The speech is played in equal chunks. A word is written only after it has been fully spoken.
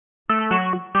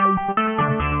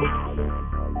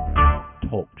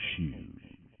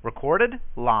Recorded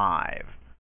live.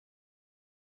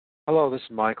 Hello, this is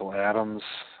Michael Adams,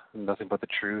 Nothing But the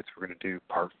Truth. We're going to do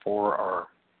part 4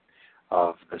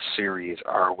 of the series,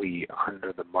 Are We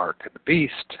Under the Mark of the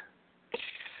Beast?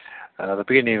 At the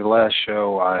beginning of the last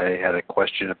show, I had a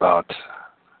question about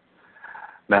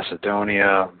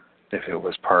Macedonia, if it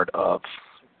was part of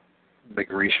the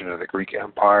Grecian or the Greek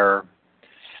Empire.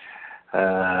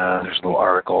 There's a little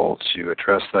article to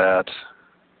address that.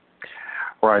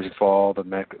 Rise and Fall, the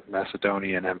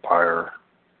Macedonian Empire,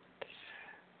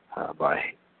 by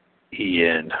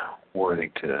Ian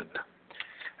Worthington.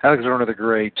 Alexander the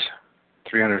Great,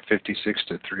 356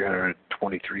 to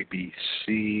 323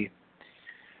 BC,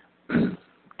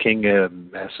 King of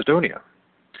Macedonia,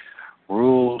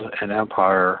 ruled an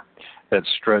empire that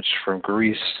stretched from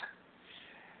Greece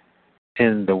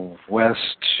in the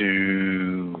west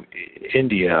to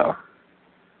India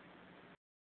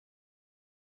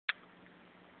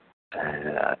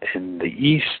in the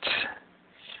east,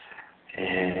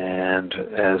 and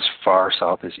as far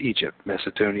south as Egypt.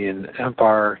 Macedonian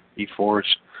Empire, he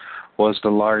forged, was the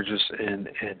largest in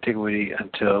antiquity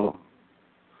until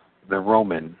the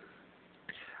Roman.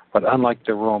 But unlike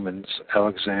the Romans,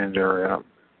 Alexander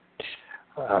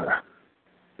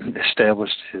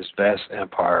established his vast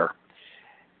empire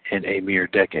in a mere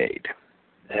decade,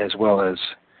 as well as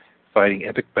fighting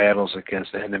epic battles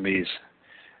against enemies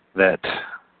that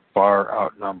far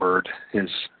outnumbered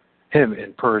him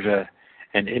in Persia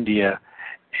and India,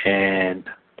 and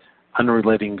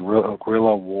unrelenting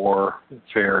guerrilla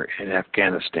warfare in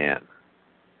Afghanistan.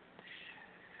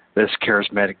 This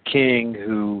charismatic king,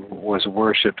 who was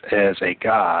worshipped as a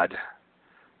god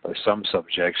by some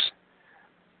subjects,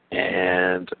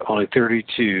 and only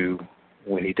 32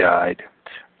 when he died,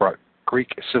 brought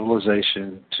Greek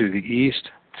civilization to the east,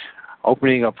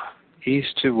 opening up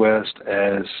east to west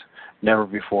as never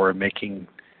before, making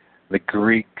the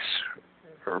Greeks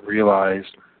realize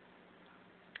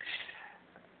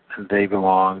they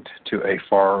belonged to a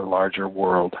far larger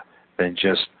world than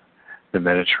just the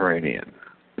Mediterranean.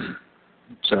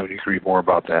 So you can read more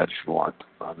about that if you want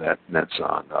on that. And that's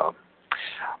on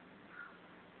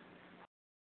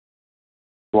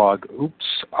blog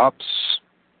Ops.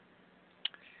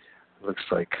 Looks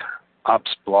like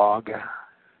Ops blog,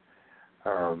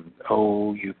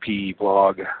 OUP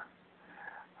blog,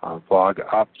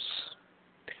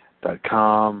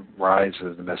 blogops.com, Rise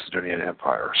of the Macedonian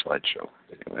Empire slideshow.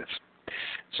 Anyways,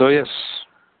 so yes,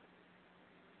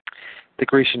 the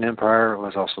Grecian Empire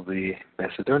was also the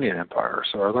Macedonian Empire.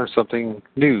 So I learned something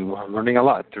new. I'm learning a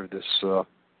lot through this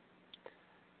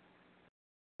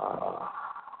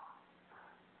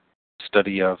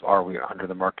study of Are We Under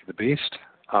the Mark of the Beast?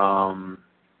 And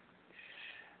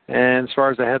as far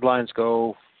as the headlines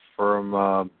go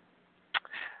from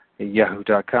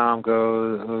Yahoo.com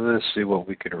goes, let's see what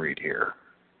we can read here.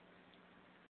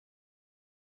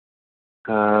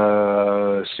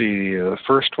 See, the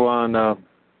first one,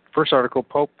 first article,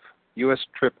 Pope, U.S.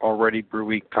 trip already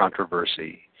brewing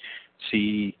controversy.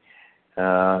 CBS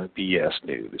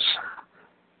News.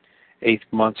 8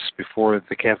 months before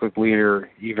the Catholic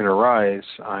leader even arrives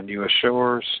on U.S.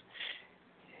 shores,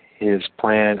 his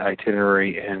planned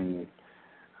itinerary and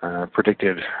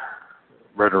predicted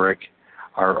rhetoric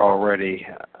are already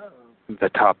the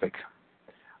topic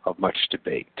of much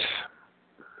debate.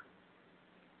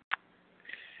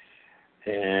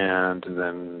 And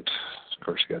then, of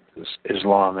course, you got this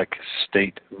Islamic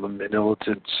State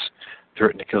militants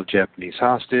threaten to kill Japanese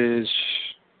hostage.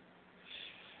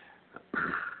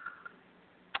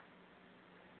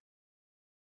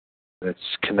 Its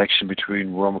connection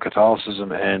between Roman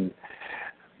Catholicism and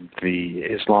the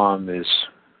Islam is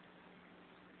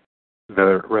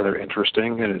rather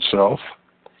interesting in itself,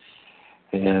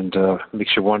 and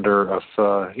makes you wonder if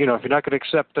if you're not going to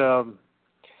accept the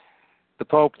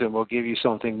Pope, then we'll give you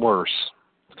something worse.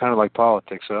 It's kind of like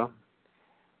politics, huh?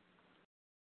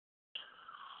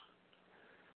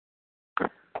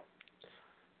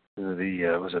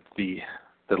 Was it the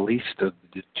least of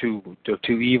the two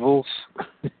evils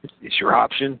is your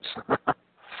options?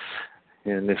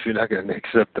 And if you're not going to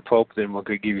accept the Pope, then we'll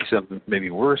give you something maybe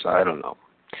worse. I don't know.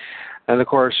 And of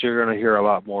course, you're going to hear a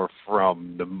lot more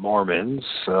from the Mormons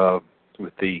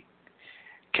with the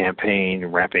campaign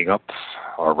wrapping up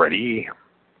already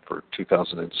for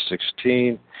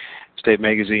 2016. State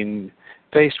Magazine,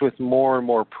 faced with more and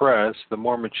more press, the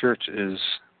Mormon Church is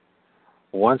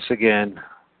once again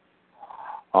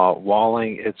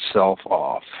walling itself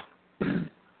off.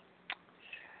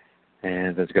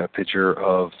 And it's got a picture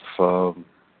of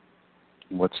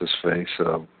what's his face,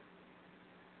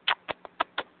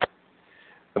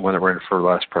 the one that ran for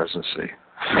last presidency.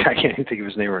 I can't even think of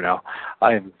his name right now.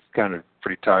 I am kind of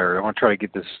pretty tired. I want to try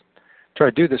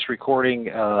to do this recording.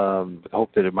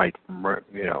 Hope that it might,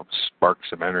 spark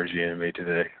some energy in me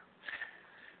today.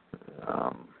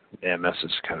 MS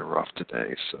is kind of rough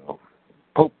today. So,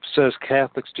 Pope says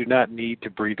Catholics do not need to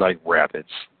breed like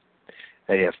rabbits.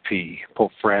 AFP.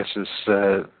 Pope Francis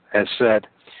has said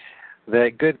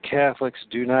that good Catholics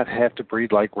do not have to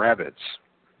breed like rabbits,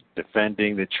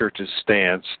 defending the Church's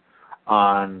stance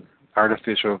on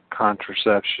artificial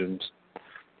contraceptions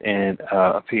and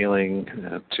appealing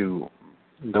to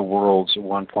the world's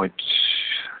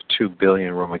 1.2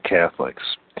 billion Roman Catholics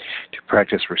to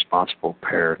practice responsible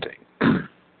parenting.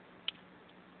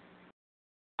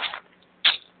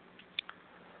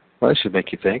 Well, that should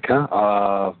make you think, huh?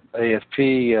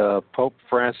 AFP, Pope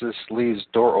Francis leaves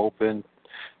door open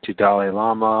to Dalai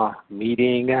Lama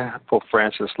meeting. Pope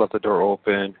Francis left the door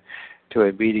open to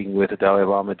a meeting with the Dalai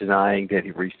Lama, denying that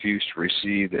he refused to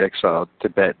receive the exiled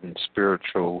Tibetan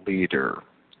spiritual leader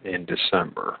in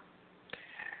December.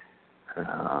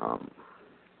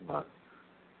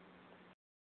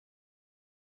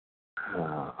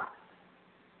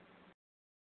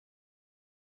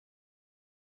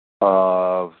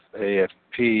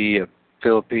 AFP,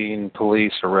 Philippine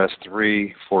police arrest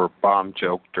 3 for bomb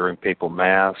joke during papal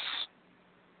mass.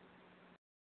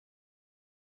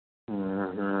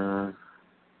 The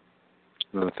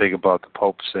thing about the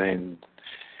Pope saying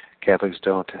Catholics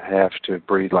don't have to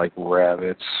breed like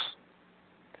rabbits.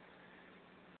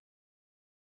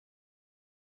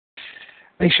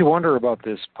 Makes you wonder about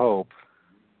this Pope.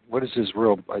 What is his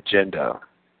real agenda?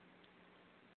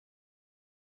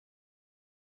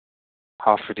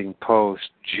 Huffington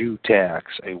Post, Jew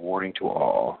tax, a warning to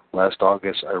all. Last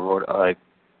August, I wrote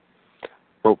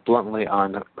bluntly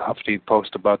on Huffington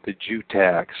Post about the Jew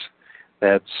tax.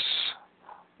 That's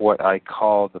what I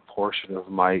call the portion of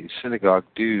my synagogue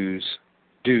dues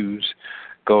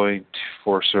going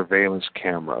for surveillance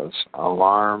cameras,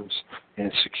 alarms,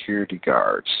 and security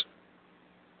guards.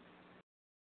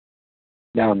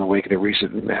 Now, in the wake of the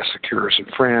recent massacres in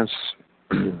France,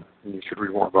 you could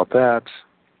read more about that.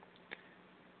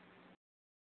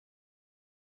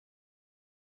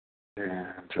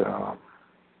 And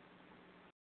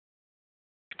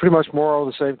pretty much more of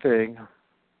the same thing.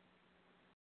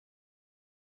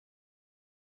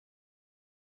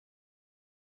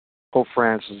 Pope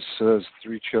Francis says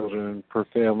 3 children per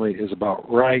family is about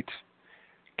right.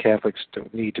 Catholics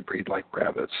don't need to breed like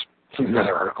rabbits.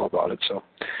 Another article about it. So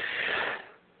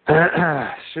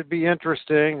should be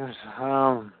interesting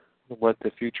what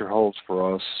the future holds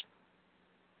for us.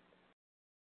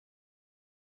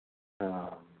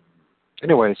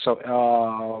 Anyway,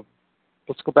 so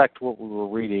let's go back to what we were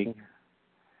reading.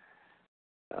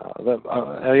 At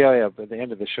the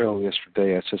end of the show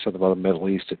yesterday, I said something about the Middle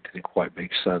East that didn't quite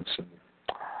make sense, and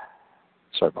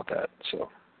sorry about that. So,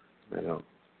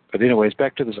 but anyways,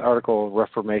 back to this article,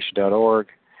 Reformation.org,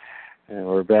 and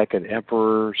we're back at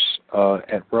emperors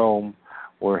at Rome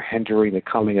were hindering the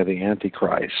coming of the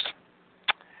Antichrist.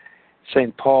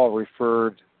 St. Paul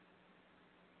referred.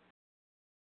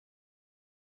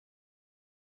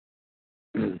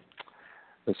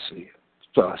 Let's see.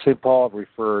 So St. Paul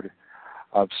referred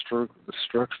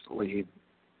obstructly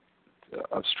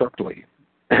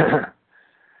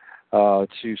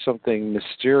to something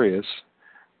mysterious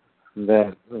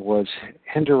that was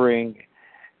hindering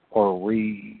or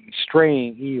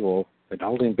restraining evil and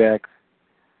holding back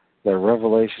the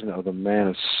revelation of the man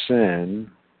of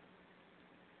sin.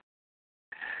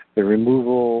 The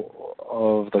removal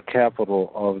of the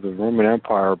capital of the Roman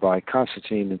Empire by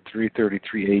Constantine in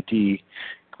 333 AD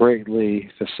greatly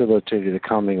facilitated the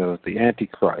coming of the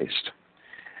Antichrist.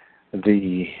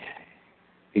 The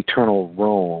eternal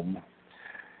Rome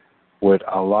would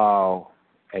allow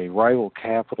a rival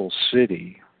capital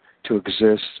city to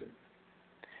exist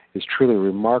is truly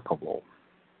remarkable.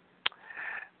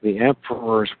 The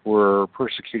emperors were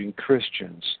persecuting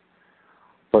Christians,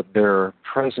 but their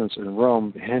presence in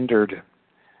Rome hindered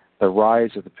the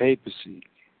rise of the papacy.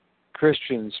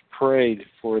 Christians prayed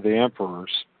for the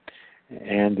emperors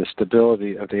and the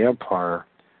stability of the empire,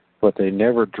 but they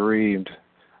never dreamed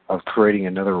of creating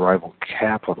another rival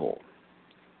capital.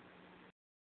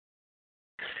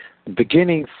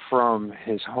 Beginning from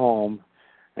his home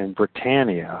in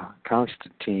Britannia,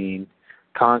 Constantine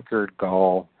conquered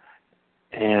Gaul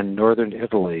and northern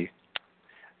Italy.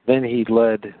 Then he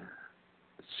led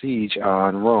siege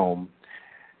on Rome.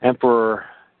 Emperor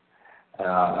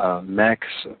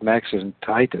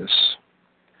Maxentius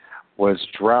was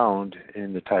drowned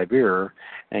in the Tiber,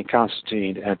 and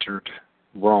Constantine entered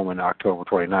Rome on October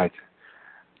 29th,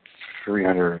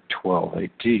 312 AD.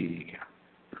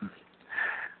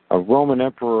 A Roman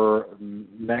Emperor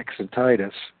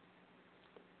Maxentius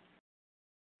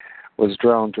was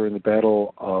drowned during the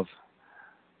Battle of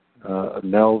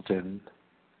Melvinian,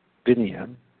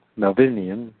 of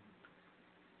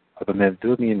the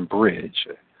Melvinian Bridge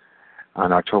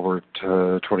on October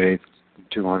 28th,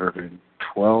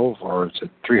 212, or is it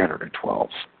 312?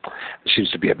 There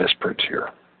seems to be a misprint here.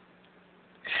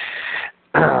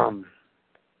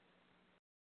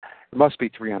 It must be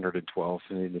 312,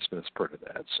 and they just misprinted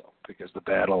that, so, because the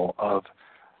Battle of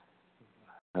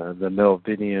the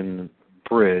Melvinian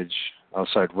Bridge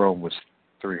outside Rome was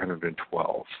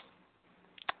 312.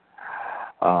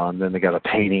 And then they got a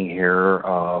painting here,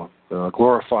 a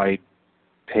glorified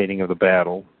painting of the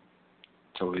battle.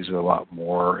 So he's a lot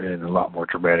more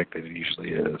dramatic than it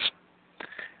usually is.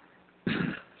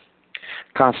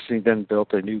 Constantine then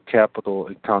built a new capital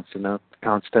in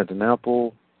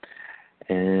Constantinople,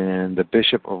 and the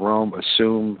Bishop of Rome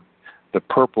assumed the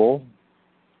purple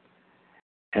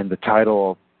and the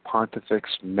title of Pontifex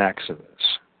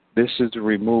Maximus. This is the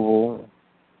removal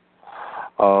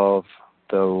of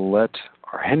the let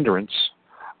or hindrance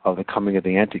of the coming of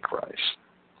the Antichrist.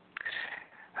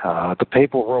 The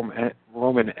Papal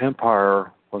Roman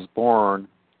Empire was born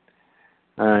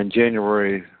on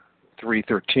January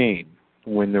 313,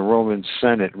 when the Roman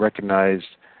Senate recognized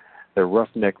the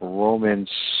roughneck Roman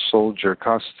soldier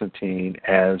Constantine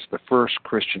as the first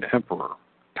Christian emperor.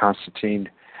 Constantine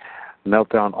melt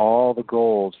down all the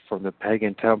gold from the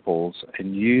pagan temples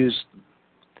and used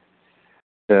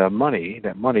that money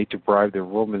to bribe the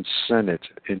Roman Senate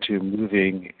into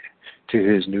moving to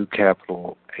his new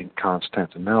capital in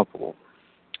Constantinople.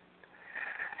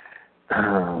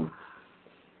 And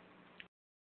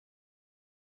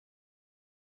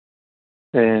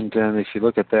if you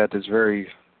look at that, there's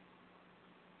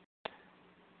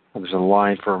a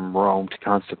line from Rome to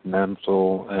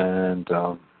Constantinople, and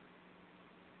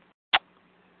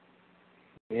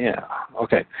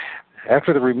okay.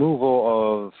 After the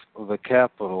removal of the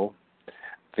capital,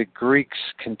 the Greeks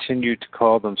continued to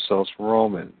call themselves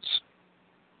Romans,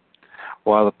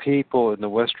 while the people in the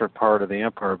western part of the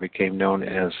empire became known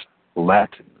as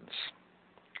Latins.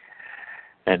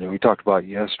 And we talked about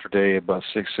yesterday about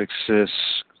 666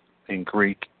 in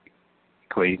Greek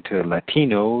equating to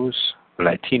Latino,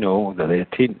 the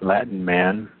Latin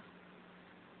man.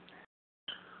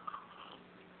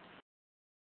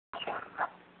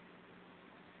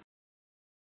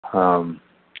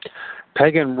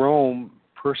 Pagan Rome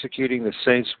persecuting the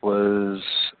saints was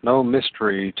no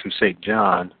mystery to St.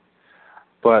 John,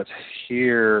 but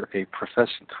here a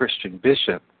professing Christian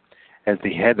bishop as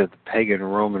the head of the pagan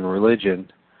Roman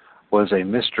religion was a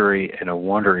mystery and a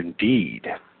wonder indeed.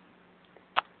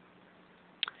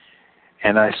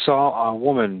 And I saw a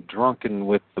woman drunken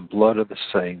with the blood of the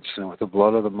saints and with the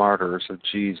blood of the martyrs of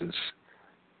Jesus.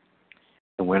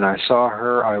 And when I saw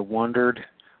her, I wondered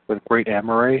with great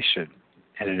admiration.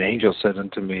 And an angel said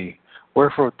unto me,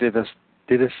 Wherefore didst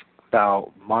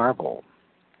thou marvel?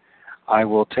 I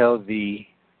will tell thee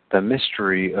the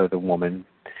mystery of the woman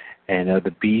and of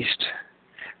the beast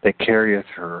that carrieth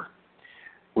her,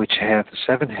 which hath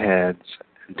 7 heads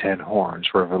and 10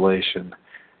 horns. Revelation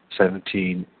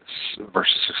 17,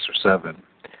 verses 6 or 7.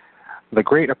 The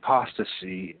great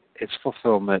apostasy, its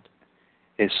fulfillment,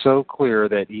 is so clear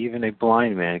that even a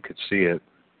blind man could see it.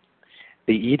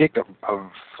 The edict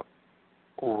of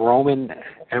Roman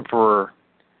Emperor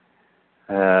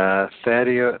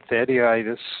Thaddeus,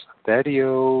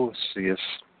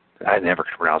 I never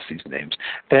can pronounce these names.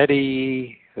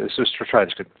 Theodosius,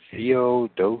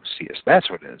 that's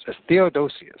what it is. It's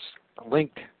Theodosius,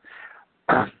 linked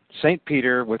St.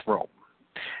 Peter with Rome.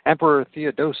 Emperor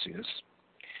Theodosius,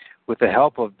 with the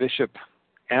help of Bishop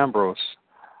Ambrose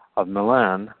of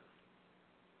Milan,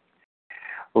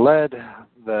 led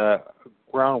the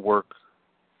groundwork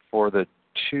for the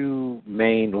 2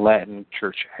 main Latin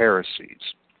church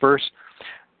heresies. First,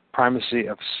 primacy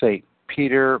of St.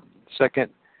 Peter. Second,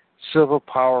 civil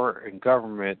power and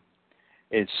government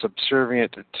is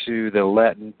subservient to the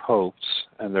Latin popes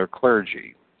and their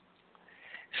clergy.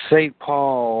 St.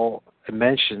 Paul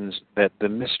mentions that the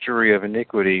mystery of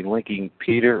iniquity linking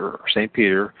Peter or St.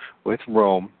 Peter with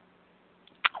Rome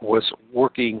was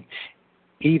working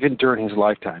even during his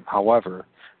lifetime. However,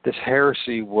 this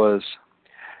heresy was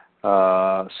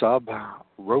sub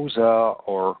rosa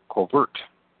or covert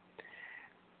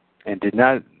and did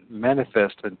not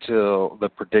manifest until the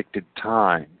predicted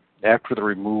time after the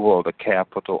removal of the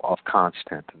capital of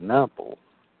Constantinople.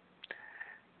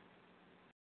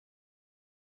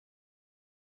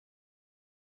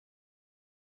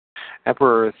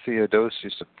 Emperor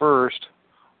Theodosius I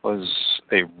was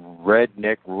a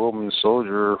redneck Roman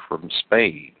soldier from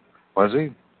Spain. Was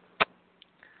he?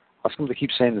 How come they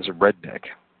keep saying there's a redneck?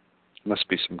 Must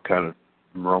be some kind of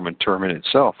Roman term in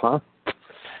itself, huh?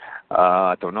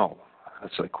 I don't know.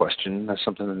 That's a question. That's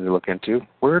something to look into.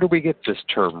 Where do we get this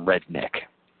term redneck?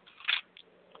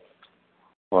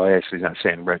 Well, actually, he's not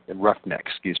saying roughneck.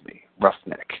 Excuse me,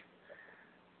 roughneck.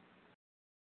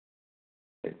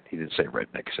 He didn't say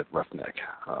redneck. He said roughneck.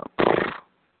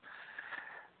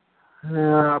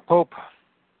 Pope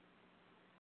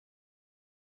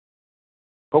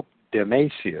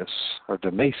Damasus,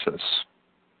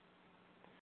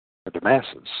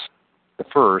 the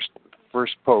first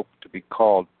pope to be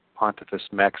called Pontifex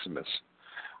Maximus,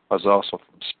 was also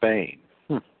from Spain.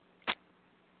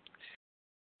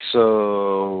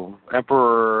 So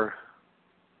Emperor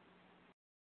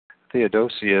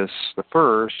Theodosius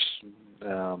I,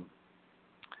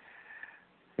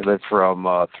 he lived from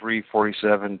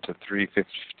 347 to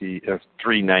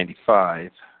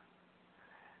 395.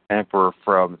 Emperor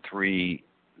from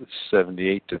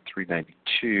 378 to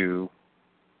 392.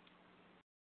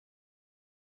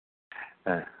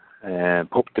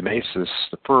 And Pope Damasus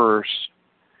I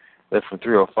lived from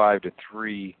 305 to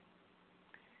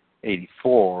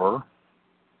 384.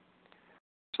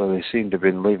 So they seem to have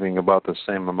been living about the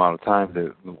same amount of time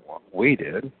that we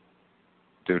do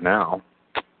now.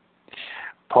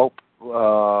 Pope,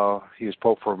 he was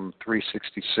Pope from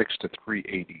 366 to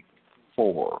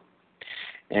 384.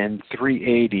 And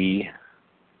 380,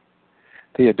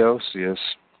 Theodosius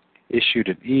issued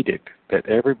an edict that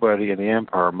everybody in the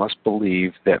empire must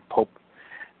believe that Pope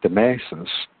Damasus,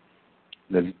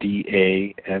 the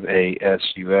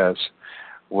Damasus,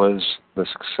 was the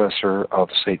successor of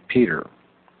St. Peter.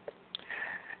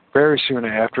 Very soon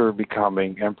after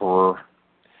becoming emperor,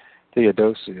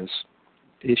 Theodosius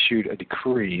issued a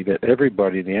decree that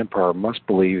everybody in the empire must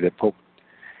believe that Pope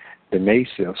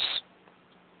Damasus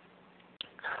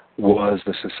was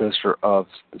the successor of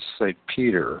St.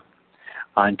 Peter.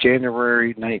 On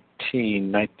January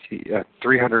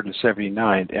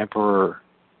 379, Emperor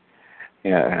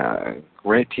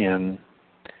Gratian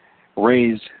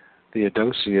raised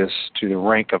Theodosius to the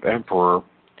rank of emperor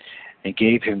and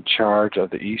gave him charge of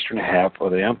the eastern half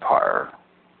of the empire.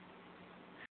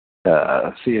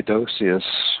 Theodosius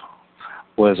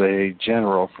was a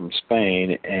general from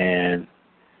Spain and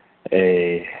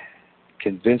a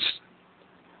convinced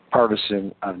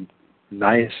partisan of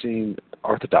Nicene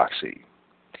Orthodoxy.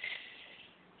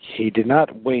 He did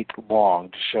not wait long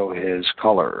to show his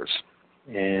colors.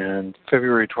 And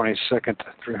February 22nd,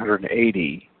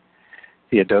 380,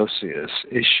 Theodosius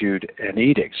issued an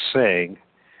edict saying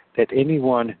that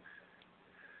anyone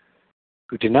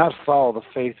who did not follow the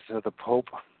faith of the Pope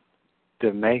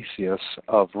Damasus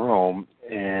of Rome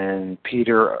and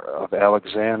Peter of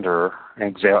Alexandria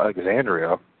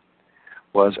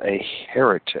was a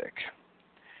heretic.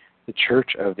 The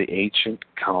Church of the Ancient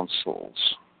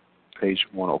Councils, page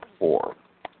 104.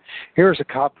 Here is a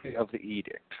copy of the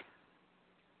edict.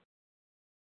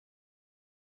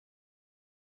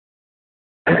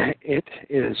 It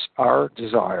is our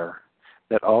desire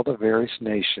that all the various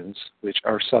nations which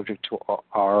are subject to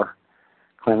our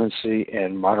clemency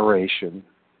and moderation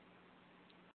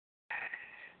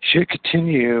should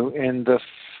continue in the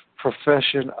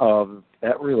profession of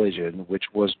that religion which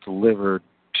was delivered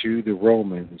to the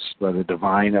Romans by the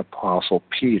divine apostle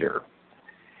Peter,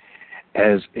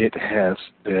 as it has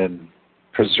been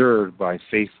preserved by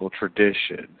faithful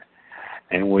tradition,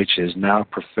 and which is now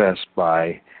professed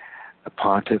by the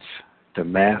Pontiff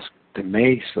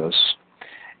Damasus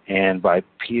and by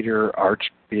Peter,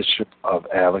 Archbishop of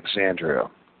Alexandria,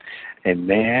 a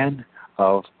man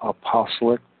of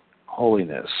apostolic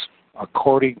holiness,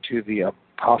 according to the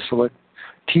apostolic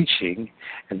teaching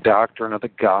and doctrine of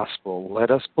the gospel. Let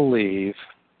us believe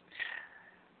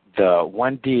the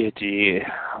one deity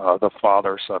of the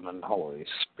Father, Son, and Holy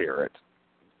Spirit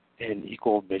in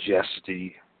equal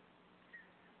majesty,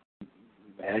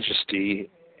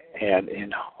 and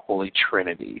in Holy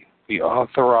Trinity. We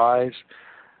authorize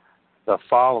the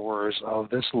followers of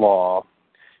this law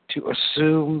to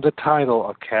assume the title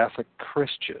of Catholic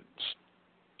Christians.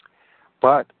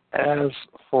 But as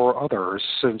for others,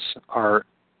 since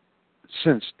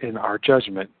in our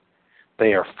judgment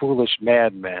they are foolish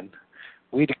madmen,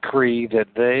 we decree that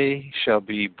they shall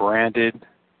be branded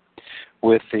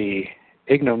with the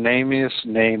ignominious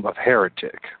name of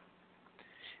heretic,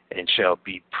 and shall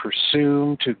be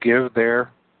presumed to give their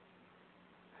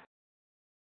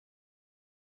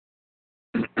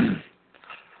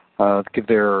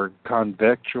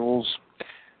conventuals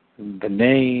the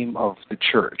name of the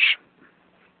church.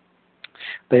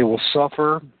 They will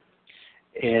suffer,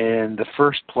 in the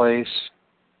first place,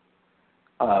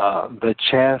 the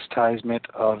chastisement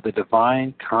of the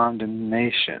divine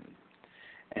condemnation,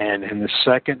 and in the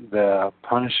second, the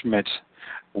punishment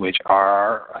which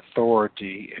our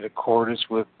authority, in accordance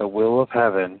with the will of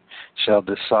heaven, shall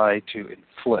decide to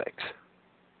inflict.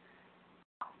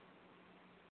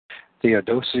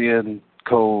 Theodosian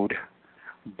Code,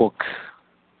 Book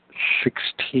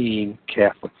 16,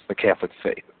 the Catholic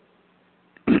Faith.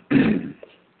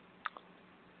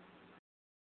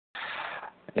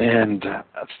 In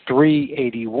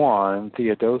 381,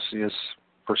 Theodosius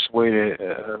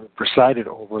presided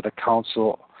over the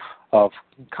Council of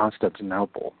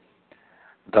Constantinople.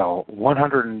 The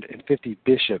 150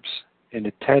 bishops in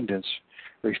attendance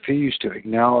refused to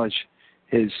acknowledge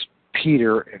his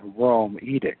Peter in Rome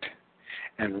edict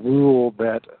and ruled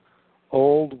that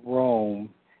Old Rome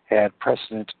had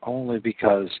precedence only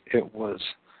because it was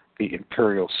the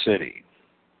imperial city.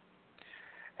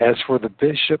 As for the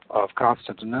Bishop of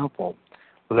Constantinople,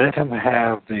 let him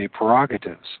have the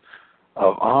prerogatives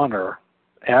of honor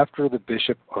after the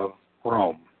Bishop of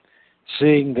Rome,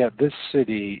 seeing that this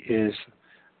city is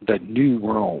the new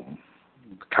Rome,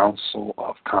 the Council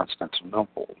of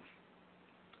Constantinople.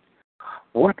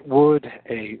 What would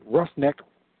a roughneck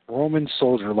Roman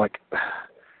soldier like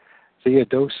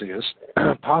Theodosius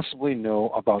possibly know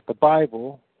about the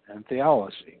Bible and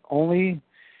theology? Only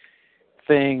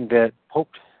thing that Pope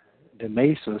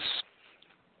Damasus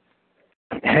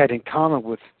had in common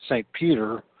with St.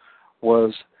 Peter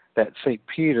was that St.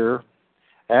 Peter,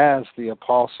 as the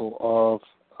apostle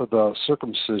of the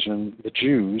circumcision, the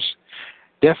Jews,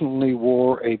 definitely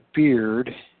wore a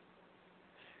beard.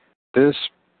 This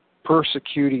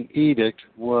persecuting edict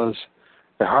was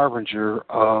the harbinger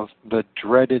of the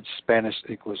dreaded Spanish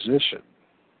Inquisition.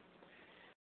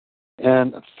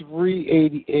 In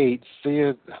 388,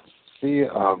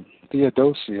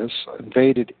 Theodosius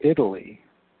invaded Italy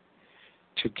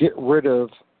to get rid of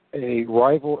a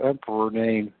rival emperor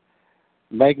named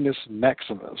Magnus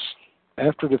Maximus.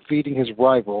 After defeating his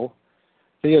rival,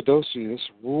 Theodosius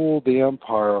ruled the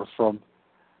empire from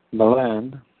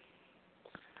Milan,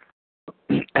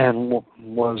 and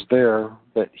was there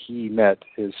that he met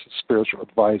his spiritual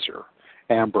advisor,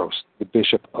 Ambrose, the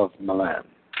Bishop of Milan.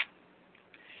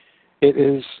 It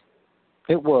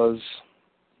was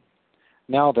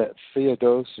now that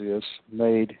Theodosius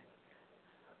made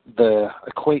the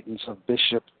acquaintance of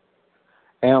Bishop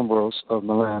Ambrose of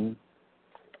Milan,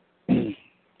 and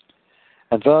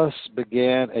thus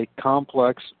began a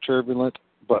complex, turbulent,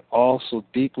 but also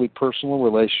deeply personal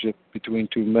relationship between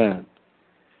two men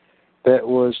that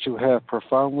was to have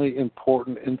profoundly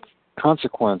important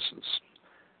consequences.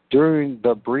 During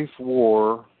the brief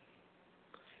war,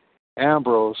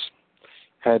 Ambrose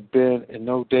had been in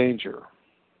no danger,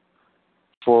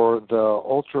 for the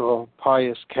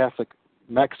ultra-pious Catholic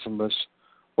Maximus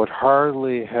would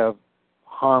hardly have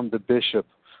harmed the bishop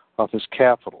of his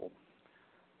capital.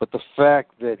 But the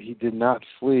fact that he did not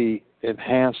flee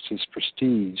enhanced his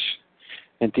prestige.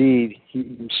 Indeed, he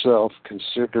himself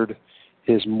considered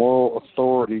his moral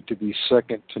authority to be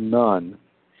second to none.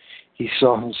 He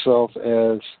saw himself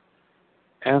as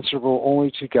answerable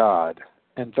only to God,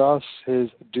 and thus his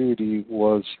duty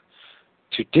was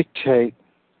to dictate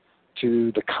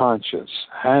to the conscience,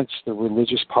 hence the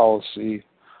religious policy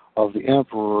of the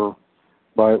emperor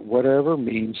by whatever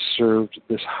means served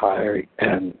this high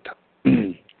end.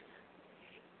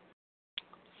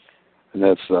 And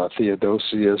that's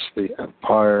Theodosius, the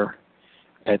Empire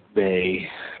at Bay,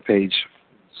 page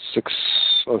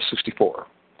 664.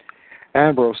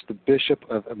 Ambrose, the Bishop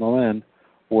of Milan,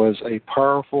 was a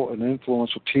powerful and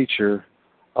influential teacher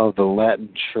of the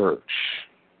Latin Church.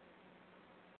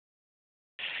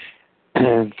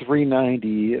 In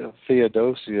 390,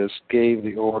 Theodosius gave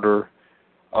the order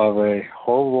of a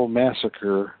horrible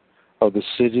massacre of the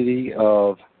city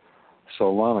of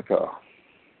Salonika.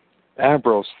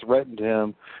 Ambrose threatened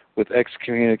him with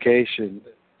excommunication,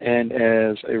 and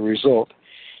as a result,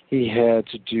 he had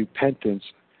to do penance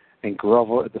and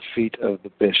grovel at the feet of the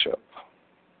bishop.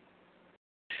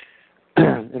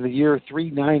 In the year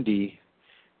 390,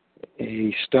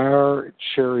 a star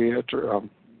charioteer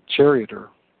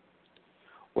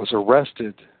was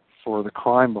arrested for the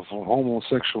crime of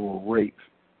homosexual rape.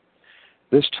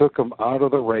 This took him out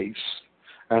of the race,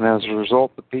 and as a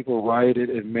result, the people rioted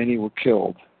and many were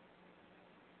killed.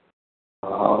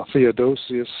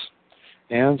 Theodosius'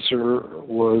 answer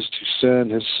was to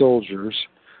send his soldiers.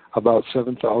 About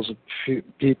 7,000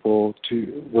 people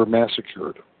were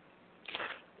massacred.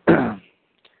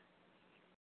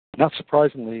 Not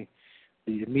surprisingly,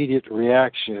 the immediate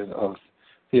reaction of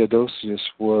Theodosius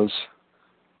was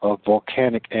of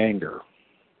volcanic anger.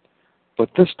 But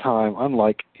this time,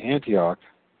 unlike Antioch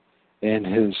and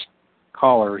his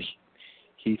choler,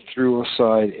 he threw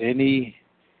aside any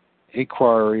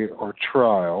inquiry or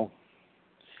trial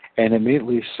and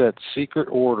immediately set secret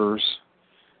orders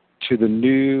to the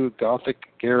new Gothic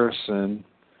garrison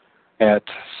at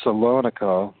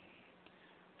Salonika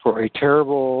for a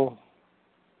terrible,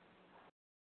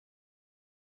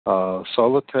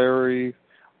 solitary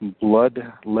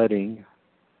bloodletting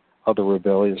of the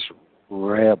rebellious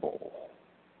rabble.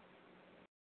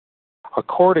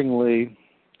 Accordingly,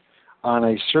 on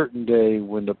a certain day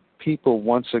when the people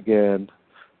once again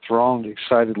thronged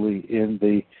excitedly in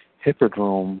the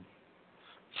hippodrome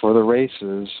for the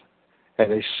races, at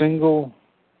a signal,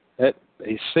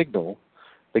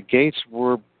 the gates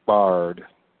were barred.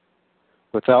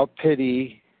 Without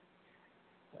pity,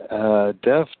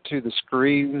 deaf to the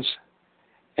screams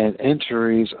and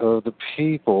entreaties of the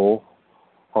people,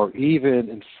 or even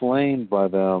inflamed by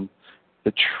them,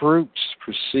 the troops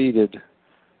proceeded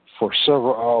for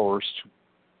several hours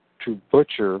to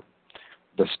butcher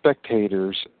the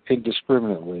spectators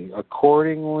indiscriminately.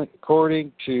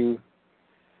 According to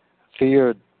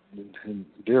Theodoret,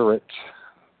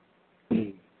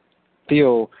 I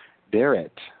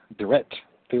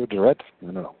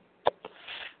don't know.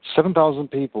 7,000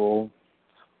 people,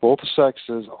 both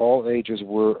sexes, all ages,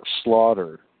 were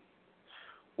slaughtered.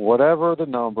 Whatever the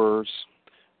numbers,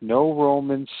 no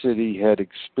Roman city had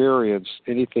experienced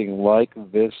anything like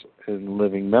this in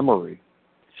living memory.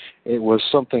 It was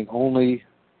something only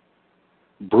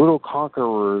brutal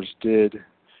conquerors did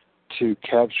to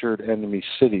captured enemy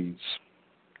cities.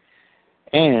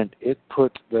 And it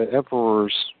put the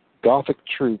emperor's Gothic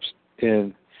troops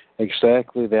in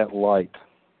exactly that light.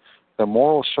 The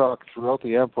moral shock throughout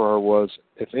the empire was,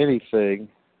 if anything,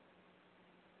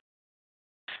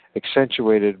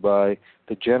 accentuated by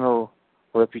the general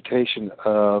reputation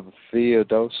of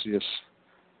Theodosius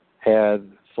had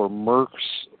for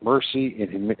mercy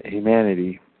and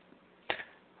humanity.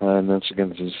 And once again,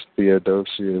 this is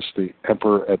Theodosius, the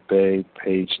Emperor at Bay,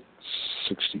 page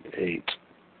 68.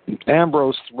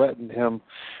 Ambrose threatened him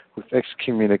with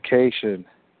excommunication,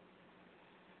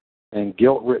 and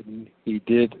guilt-ridden, he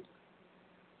did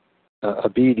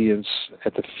obedience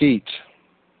at the feet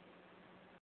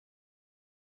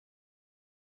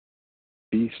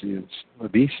at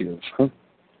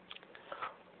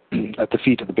the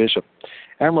feet of the bishop.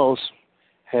 Ambrose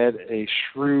had a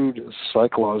shrewd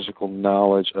psychological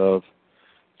knowledge of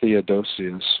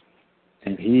Theodosius,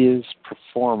 and his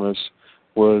performance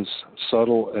was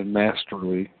subtle and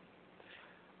masterly,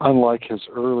 unlike his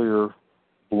earlier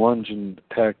bludgeon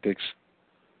tactics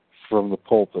from the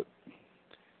pulpit.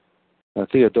 Now,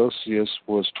 Theodosius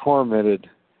was tormented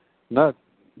not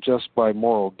just by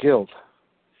moral guilt,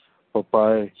 but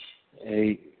by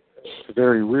a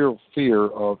very real fear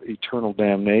of eternal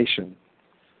damnation.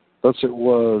 Thus it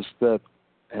was that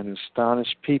an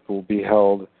astonished people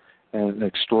beheld an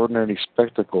extraordinary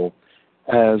spectacle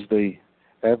as the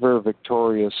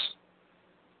ever-victorious,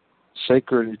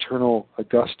 sacred, eternal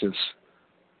Augustus,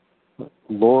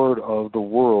 Lord of the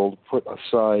world, put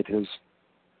aside his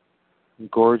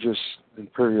gorgeous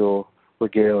imperial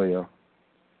regalia,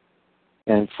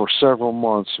 and for several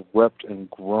months wept and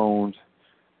groaned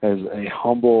as a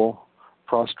humble,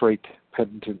 prostrate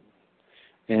penitent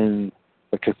in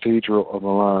the Cathedral of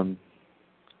Milan.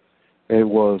 It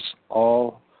was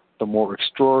all the more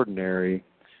extraordinary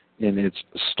in its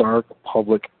stark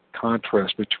public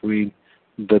contrast between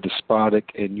the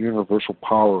despotic and universal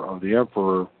power of the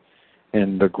emperor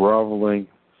and the groveling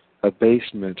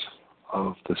abasement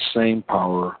of the same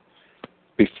power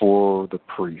before the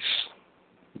priests.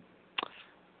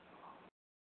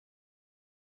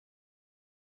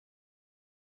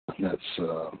 And that's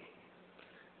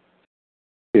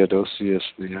Theodosius,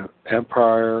 the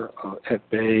Empire at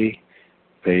Bay,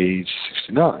 page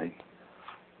 69.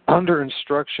 Under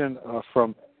instruction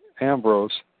from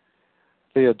Ambrose,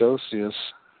 Theodosius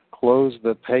closed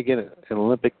the pagan and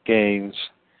Olympic games,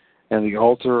 and the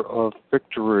altar of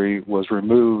victory was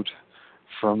removed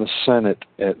from the Senate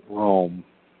at Rome.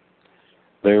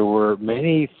 There were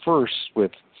many firsts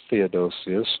with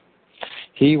Theodosius.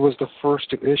 He was the first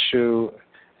to issue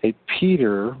a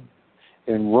Peter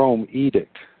in Rome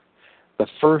edict, the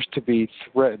first to be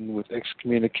threatened with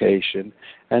excommunication,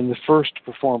 and the first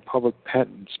to perform public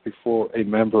penance before a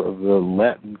member of the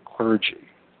Latin clergy.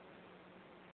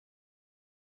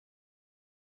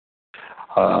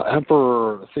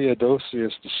 Emperor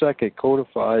Theodosius II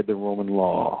codified the Roman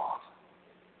law.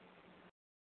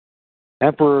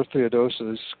 Emperor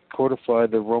Theodosius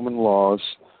codified the Roman laws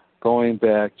going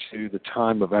back to the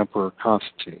time of Emperor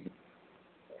Constantine.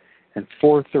 In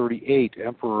 438,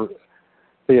 Emperor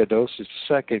Theodosius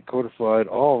II codified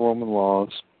all Roman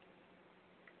laws.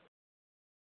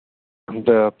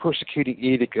 The persecuting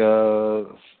edict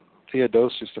of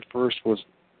Theodosius I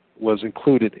was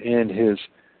included in his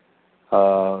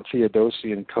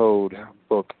Theodosian Code,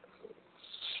 Book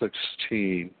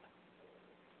 16.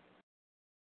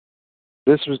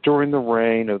 This was during the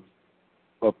reign of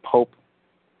Pope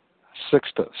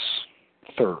Sixtus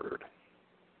III.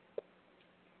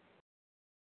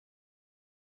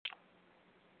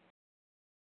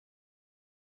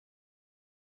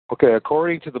 Okay,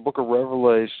 according to the Book of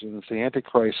Revelations, the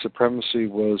Antichrist supremacy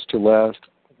was to last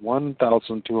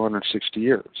 1,260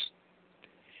 years.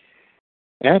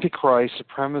 Antichrist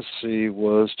supremacy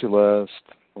was to last,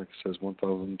 like it says,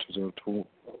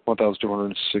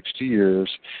 1,260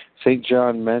 years. St.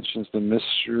 John mentions the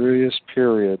mysterious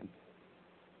period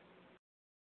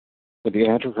that the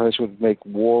Antichrist would make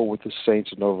war with the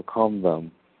saints and overcome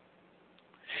them.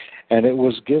 And it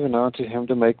was given unto him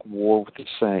to make war with the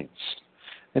saints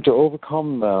and to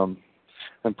overcome them,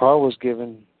 and power was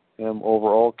given him over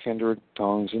all kindred,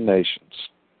 tongues, and nations.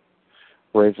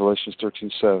 Revelations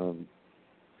 13:7.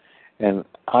 And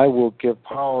I will give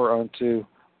power unto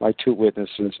my 2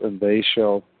 witnesses, and they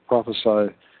shall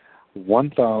prophesy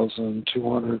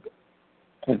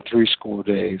 1,260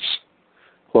 days,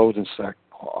 clothed in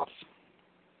sackcloth.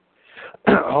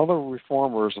 All the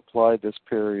reformers applied this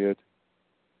period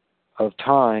of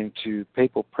time to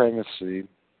papal primacy,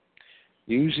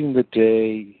 using the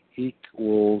day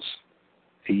equals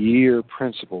a year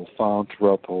principle found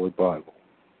throughout the Holy Bible.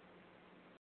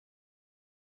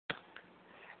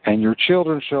 And your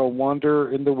children shall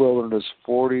wander in the wilderness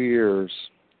 40 years,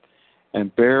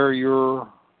 and bear your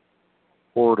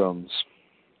whoredoms,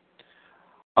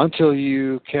 until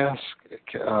your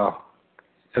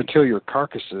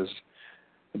carcasses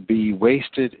be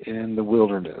wasted in the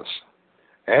wilderness,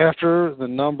 after the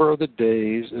number of the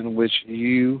days in which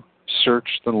you search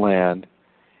the land,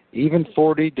 even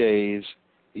 40 days,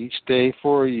 each day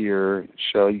for a year,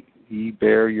 shall ye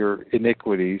bear your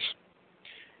iniquities,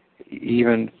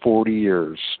 even 40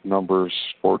 years. Numbers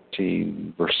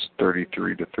 14, verse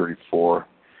 33 to 34.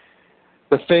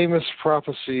 The famous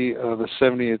prophecy of the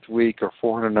 70th week, or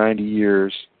 490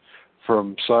 years,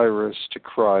 from Cyrus to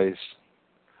Christ,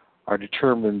 are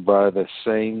determined by the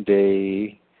same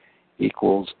day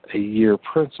equals a year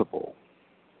principle.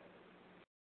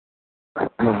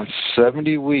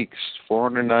 70 weeks,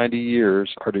 490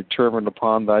 years, are determined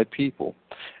upon thy people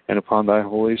and upon thy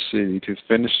holy city to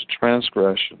finish the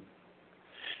transgression,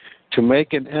 to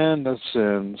make an end of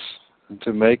sins, and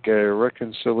to make a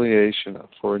reconciliation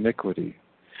for iniquity,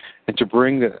 and to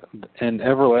bring an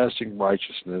everlasting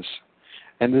righteousness,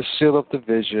 and to seal up the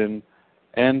vision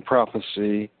and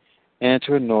prophecy, and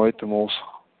to anoint the most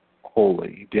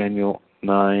holy. Daniel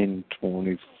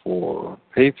 9:24.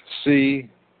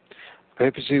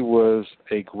 Papacy was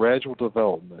a gradual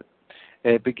development.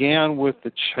 It began with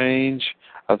the change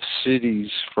of cities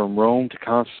from Rome to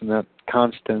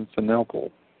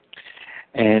Constantinople,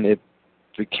 and it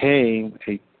became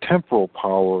a temporal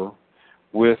power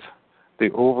with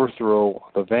the overthrow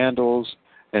of the Vandals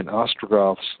and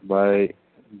Ostrogoths by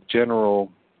General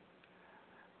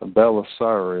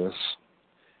Belisarius,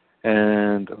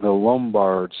 and the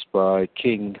Lombards by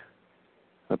King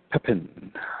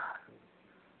Pepin.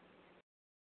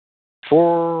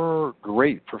 4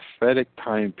 great prophetic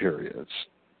time periods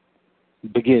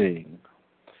beginning.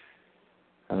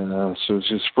 So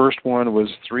his first one was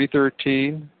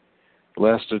 313,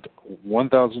 lasted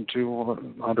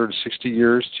 1,260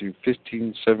 years to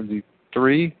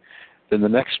 1573. Then the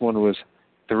next one was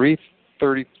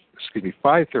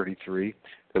 533,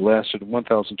 that lasted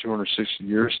 1,260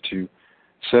 years to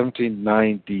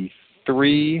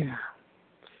 1793.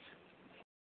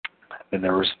 And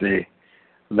there was the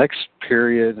next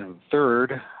period, the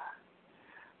third,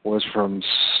 was from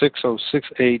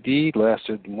 606 AD,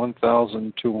 lasted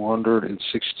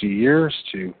 1,260 years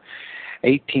to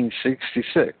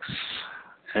 1866.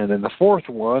 And then the fourth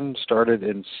one started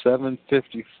in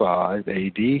 755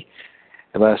 AD.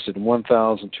 It lasted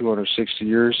 1,260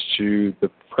 years to the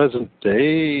present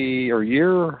day, or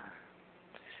year,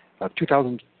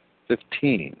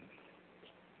 2015.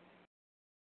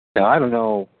 Now, I don't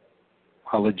know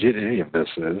how legit any of this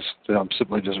is. I'm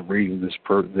simply just reading this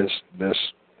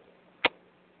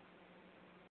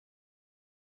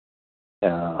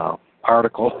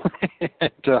article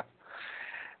and,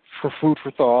 for food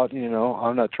for thought.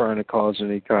 I'm not trying to cause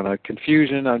any kind of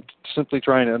confusion. I'm simply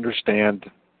trying to understand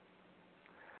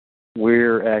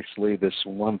where actually this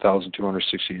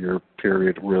 1,260-year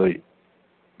period really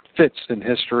fits in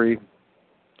history.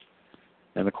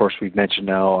 And of course, we've mentioned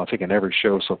now, I think in every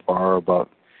show so far, about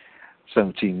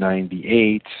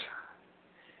 1798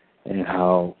 and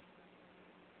how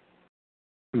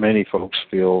many folks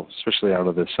feel, especially out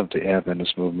of the Seventh-day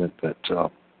Adventist movement, that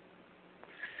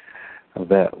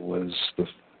that was the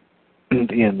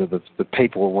end of the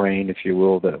papal reign, if you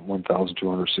will, that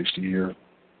 1,260 year.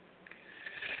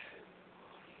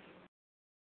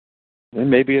 And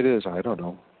maybe it is, I don't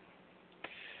know.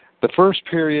 The first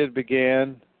period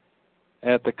began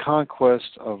at the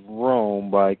conquest of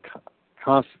Rome by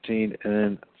Constantine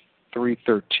in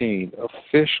 313.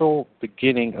 Official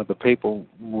beginning of the papal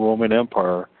Roman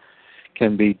Empire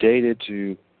can be dated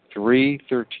to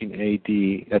 313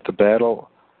 AD at the Battle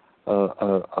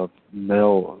of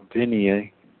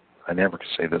Melvinia. I never can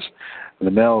say this. The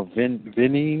Melvian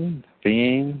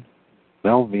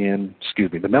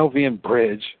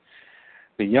Bridge.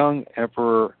 The young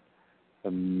Emperor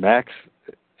Max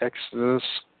Exodus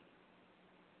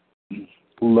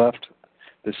left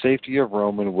the safety of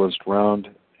Rome and was drowned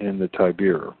in the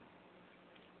Tiber.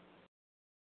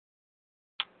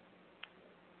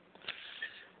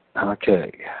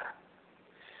 Okay.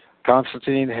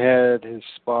 Constantine had his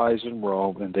spies in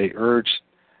Rome, and they urged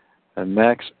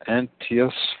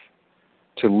Maxentius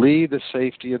to leave the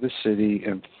safety of the city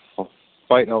and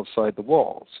fight outside the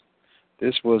walls.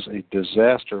 This was a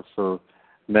disaster for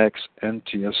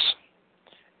Maxentius,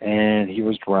 and he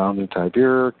was drowned in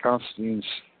Tiber. Constantine's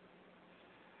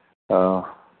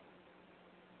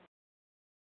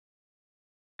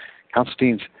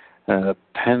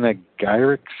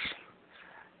panegyrics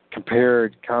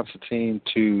compared Constantine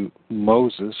to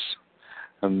Moses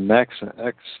and Max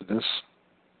Exodus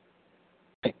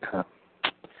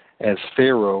as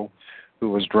Pharaoh, who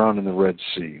was drowned in the Red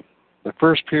Sea. The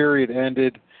first period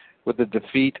ended with the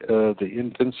defeat of the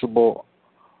Invincible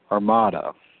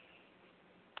Armada.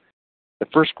 The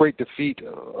first great defeat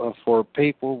for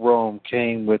papal Rome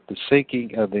came with the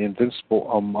sinking of the Invincible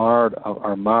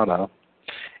Armada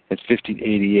in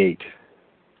 1588.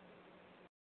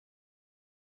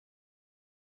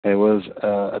 It was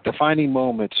a defining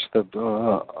moment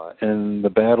in the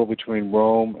battle between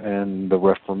Rome and the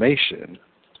Reformation.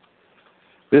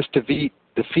 This defeat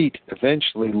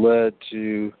eventually led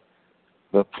to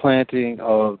the planting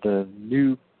of the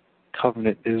new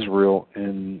covenant Israel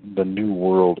in the New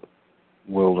World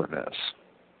wilderness.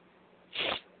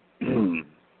 Then,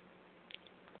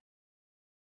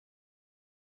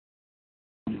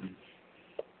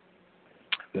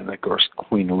 of course,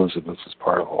 Queen Elizabeth is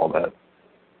part of all that.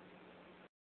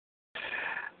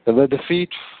 The defeat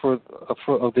of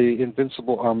the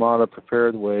Invincible Armada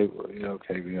prepared the way.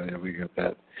 Okay, we got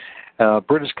that.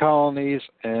 British colonies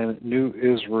and New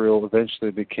Israel eventually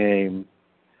became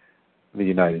the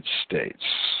United States.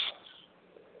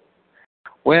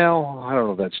 Well, I don't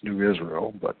know if that's New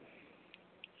Israel, but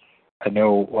I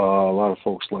know a lot of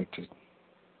folks like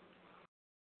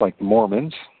the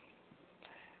Mormons,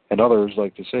 and others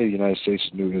like to say the United States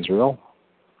is New Israel.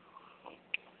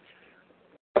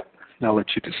 I'll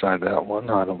let you decide that one.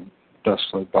 I don't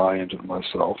necessarily buy into it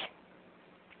myself.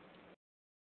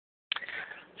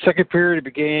 Second period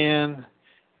began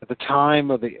at the time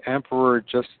of the Emperor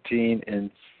Justinian in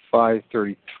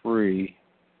 533.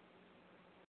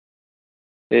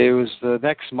 It was the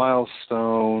next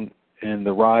milestone in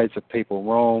the rise of papal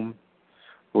Rome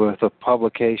with the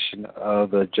publication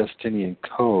of the Justinian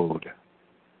Code.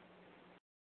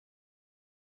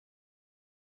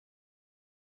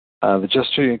 The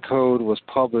Justinian Code was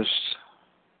published,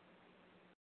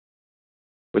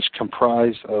 which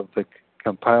comprised of the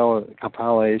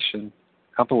compilation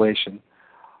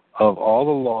of all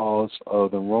the laws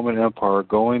of the Roman Empire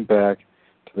going back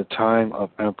to the time of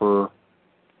Emperor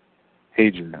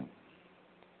Hadrian.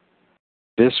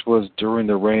 This was during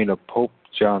the reign of Pope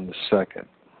John II.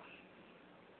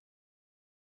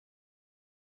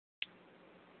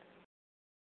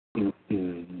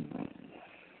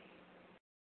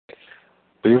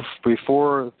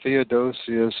 Before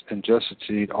Theodosius and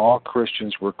Justinian, all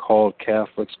Christians were called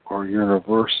Catholics or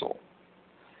Universal.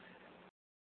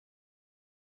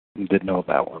 Didn't know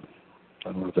that one.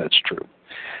 I don't know if that's true.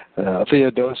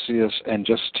 Theodosius and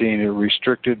Justinian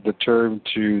restricted the term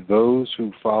to those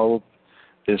who followed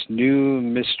this new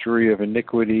mystery of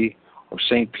iniquity or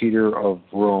St. Peter of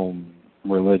Rome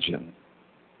religion.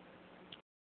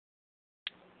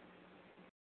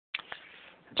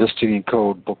 Justinian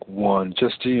Code, Book 1.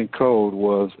 Justinian Code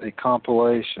was a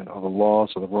compilation of the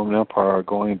laws of the Roman Empire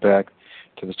going back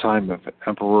to the time of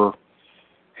Emperor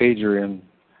Hadrian.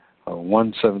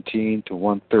 117 to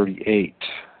 138.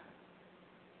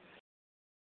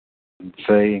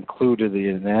 They included the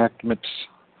enactments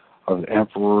of the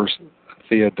emperors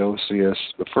Theodosius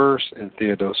I and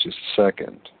Theodosius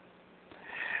II.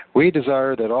 We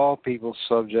desire that all people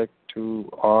subject to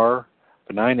our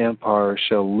benign empire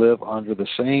shall live under the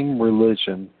same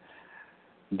religion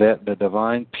that the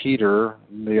divine Peter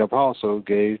the Apostle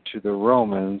gave to the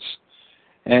Romans,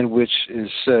 and which is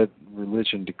said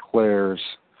religion declares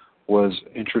was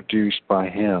introduced by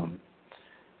him,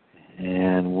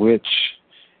 and which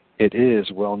it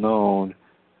is well known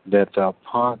that the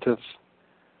Pontiff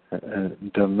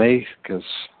Damascus,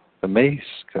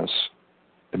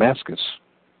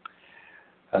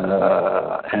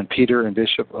 and Peter and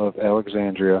Bishop of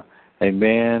Alexandria, a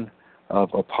man of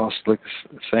apostolic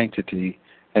sanctity,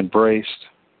 embraced,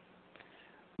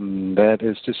 that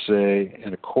is to say,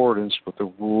 in accordance with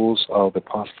the rules of the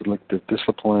apostolic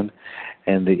discipline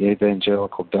and the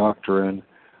evangelical doctrine,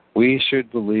 we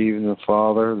should believe in the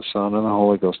Father, the Son, and the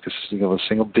Holy Ghost, consisting of a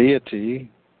single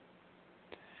deity,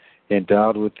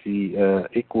 endowed with the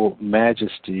equal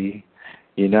majesty,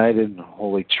 united in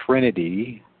Holy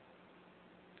Trinity.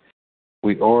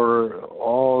 We order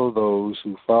all those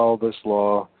who follow this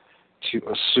law to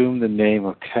assume the name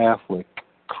of Catholic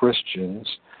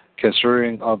Christians,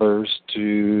 considering others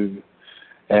to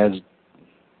as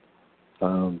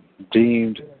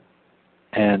deemed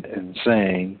and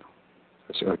insane,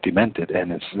 or demented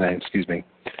and insane, excuse me.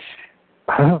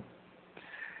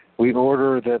 We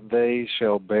order that they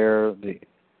shall bear the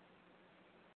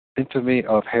infamy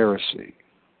of heresy,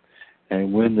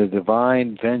 and when the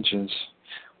divine vengeance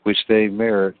which they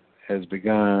merit has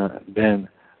been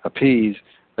appeased,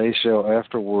 they shall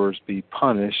afterwards be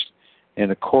punished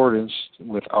in accordance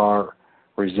with our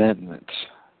resentments,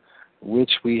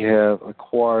 which we have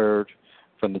acquired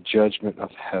from the judgment of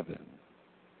heaven.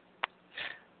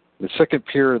 The second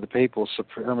period of the papal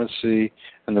supremacy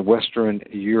in the Western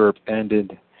Europe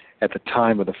ended at the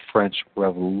time of the French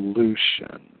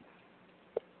Revolution.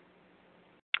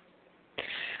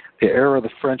 The era of the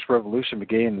French Revolution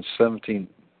began in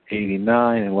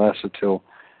 1789 and lasted until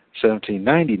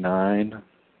 1799.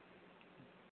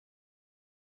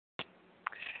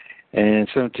 And in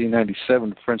 1797,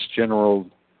 the French general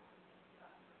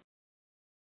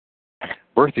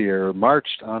Berthier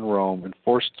marched on Rome and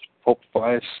forced Pope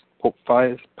Pius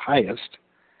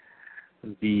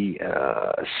the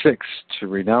Sixth to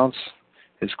renounce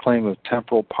his claim of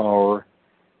temporal power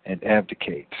and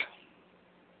abdicate.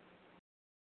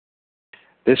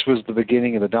 This was the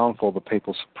beginning of the downfall of the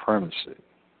papal supremacy.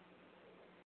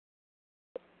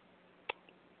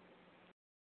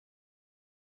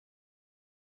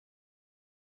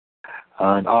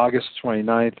 On August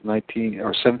 29th,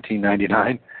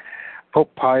 1799,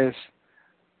 Pope Pius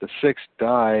VI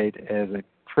died as a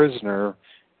prisoner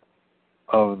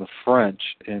of the French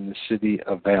in the city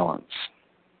of Valence.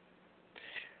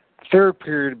 The third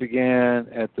period began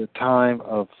at the time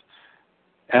of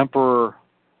Emperor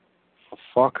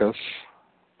Phocas,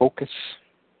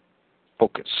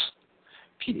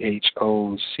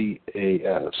 P-H-O-C-A-S,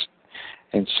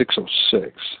 in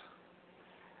 606.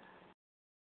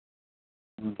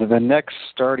 The next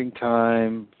starting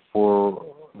time for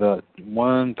the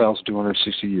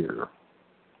 1260 year,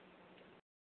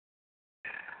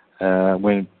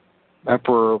 when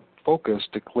Emperor Phocas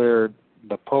declared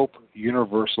the Pope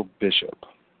universal bishop.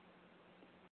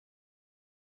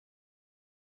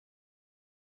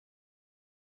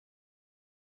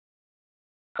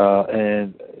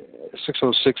 And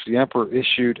 606, the Emperor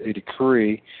issued a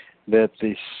decree that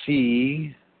the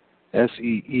See,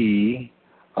 S-E-E,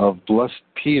 of Blessed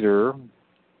Peter,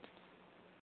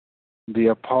 the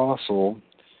Apostle,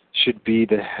 should be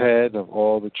the head of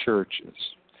all the churches,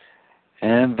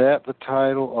 and that the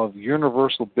title of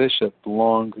Universal Bishop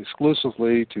belonged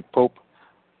exclusively to Pope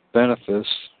Boniface,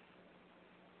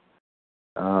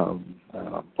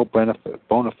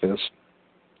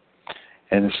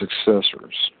 and his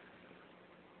successors.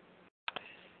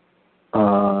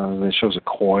 It shows a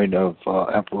coin of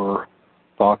Emperor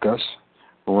Phocas,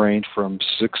 reigned from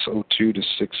 602 to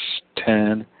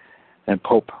 610, and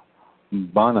Pope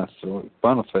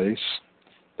Boniface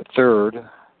III,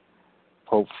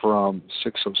 Pope from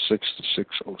 606 to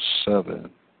 607.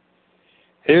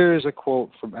 Here is a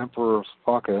quote from Emperor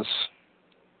Phocas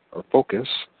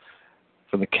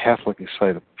from the Catholic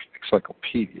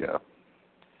Encyclopedia.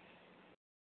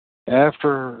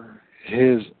 After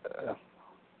his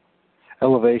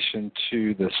elevation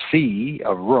to the See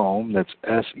of Rome, that's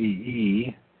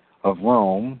S-E-E, of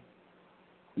Rome,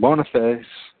 Boniface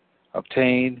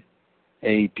obtained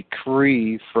a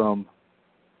decree from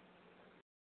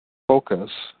Phocas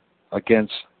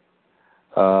against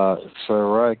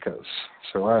Syracuse,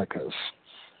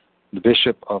 the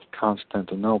bishop of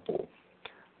Constantinople,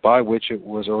 by which it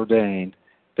was ordained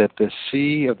that the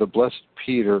see of the blessed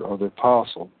Peter or the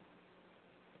apostle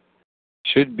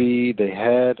should be the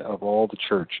head of all the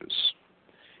churches,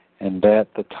 and that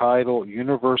the title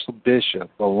universal bishop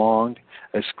belonged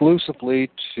exclusively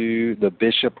to the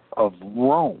Bishop of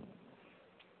Rome,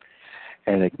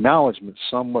 an acknowledgement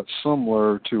somewhat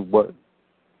similar to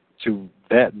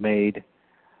that made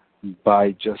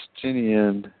by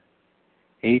Justinian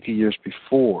 80 years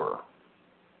before.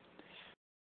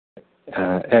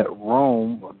 At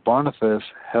Rome, Boniface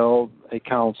held a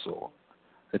council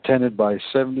attended by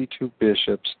 72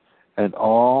 bishops and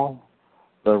all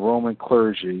the Roman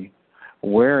clergy,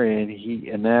 wherein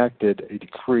he enacted a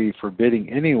decree forbidding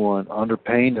anyone under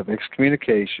pain of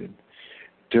excommunication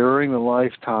during the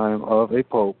lifetime of a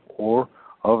pope or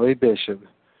of a bishop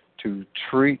to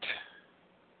treat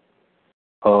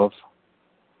of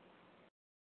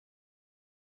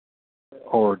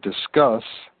or discuss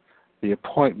the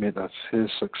appointment of his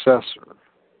successor,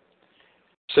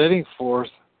 setting forth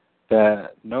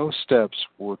that no steps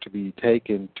were to be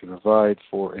taken to provide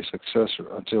for a successor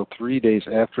until 3 days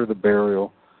after the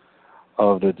burial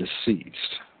of the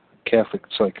deceased. Catholic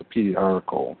Encyclopedia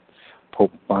article,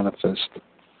 Pope Boniface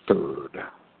III.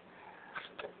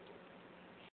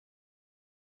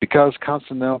 Because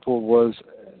Constantinople was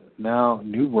now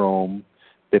New Rome,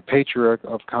 the Patriarch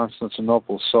of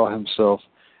Constantinople saw himself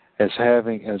as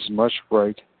having as much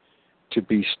right to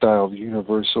be styled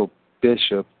universal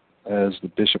bishop as the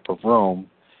Bishop of Rome.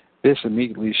 This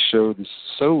immediately sowed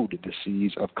the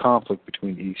seeds of conflict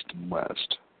between East and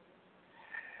West.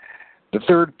 The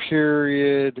third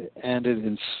period ended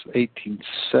in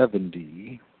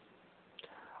 1870.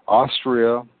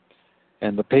 Austria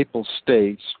and the Papal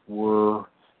States were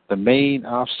the main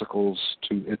obstacles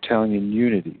to Italian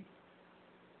unity.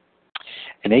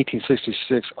 In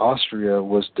 1866, Austria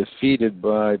was defeated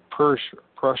by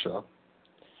Prussia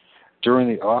during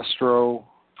the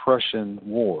Austro-Prussian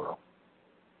War,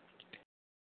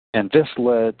 and this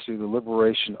led to the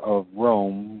liberation of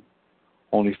Rome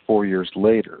only 4 years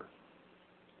later.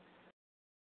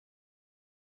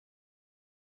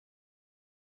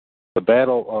 The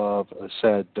Battle of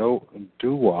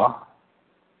Sadowa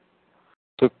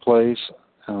took place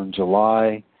on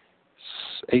July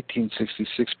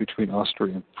 1866 between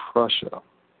Austria and Prussia.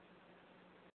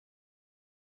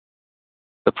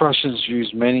 The Prussians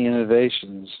used many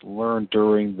innovations learned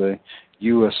during the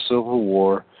U.S. Civil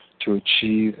War to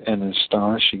achieve an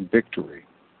astonishing victory.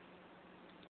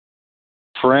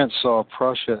 France saw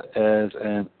Prussia as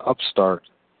an upstart,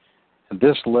 and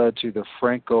this led to the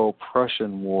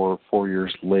Franco-Prussian War 4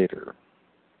 years later.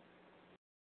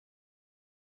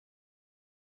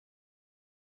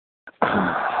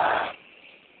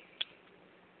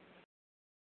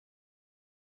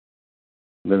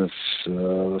 Then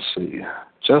let's see.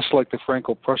 Just like the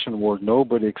Franco-Prussian War,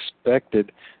 nobody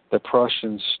expected the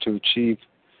Prussians to achieve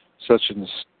such an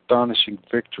astonishing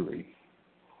victory.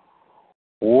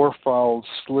 War followed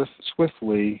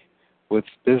swiftly, with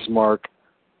Bismarck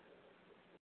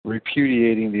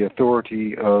repudiating the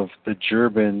authority of the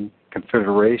German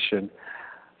Confederation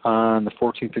on the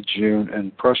 14th of June,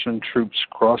 and Prussian troops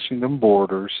crossing the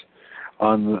borders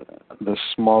on the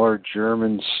smaller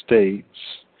German states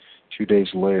 2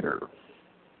 days later.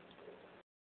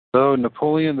 So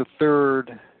Napoleon III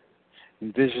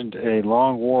envisioned a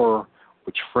long war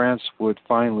which France would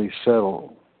finally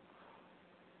settle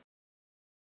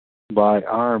by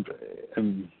armed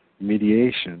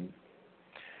mediation.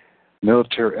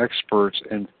 Military experts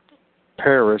in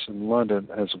Paris and London,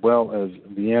 as well as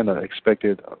Vienna,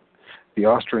 expected the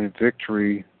Austrian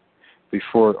victory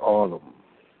before autumn.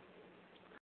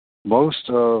 Most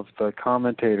of the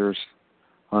commentators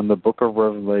on the Book of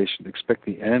Revelation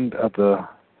expected the end of the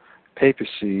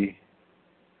papacy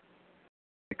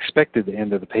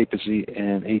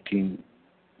in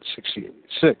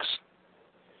 1866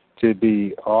 to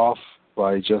be off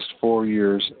by just 4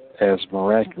 years, as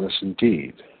miraculous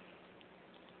indeed.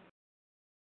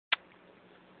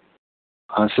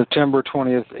 On September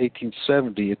 20th,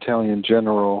 1870, Italian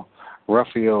General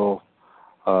Raffaele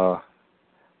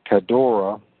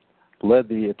Cadorna led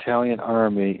the Italian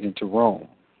army into Rome.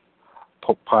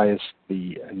 Pope Pius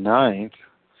IX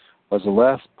was the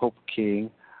last Pope King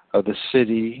of the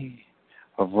city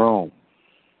of Rome.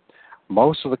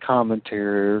 Most of the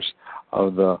commentators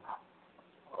of the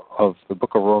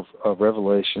Book of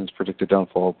Revelations predicted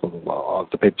downfall of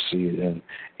the papacy in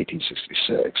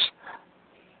 1866.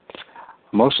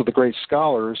 Most of the great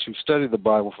scholars who studied the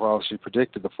Bible prophecy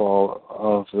predicted the fall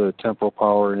of the temporal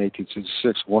power in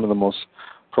 1866. One of the most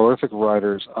prolific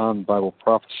writers on Bible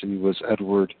prophecy was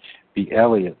Edward B.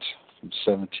 Elliot from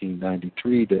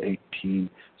 1793 to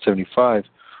 1875,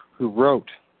 who wrote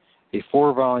a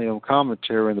 4-volume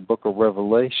commentary in the book of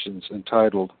Revelations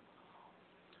entitled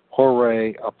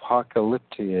Horae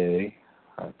Apocalyptica,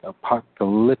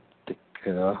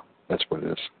 that's what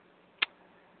it is.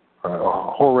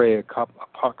 Horae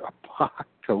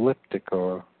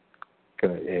Apocalyptica,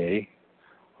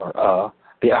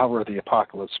 the hour of the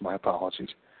apocalypse. My apologies.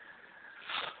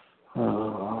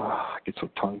 I get so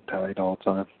tongue-tied all the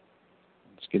time.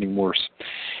 It's getting worse.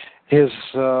 His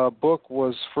book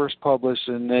was first published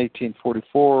in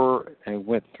 1844 and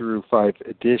went through 5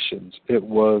 editions. It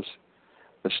was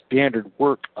the standard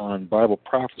work on Bible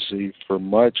prophecy for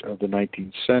much of the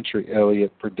 19th century.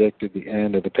 Eliot predicted the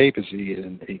end of the papacy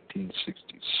in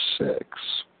 1866.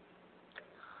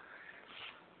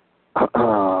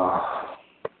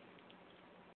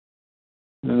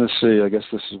 Let's see, I guess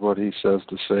this is what he says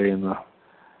to say in the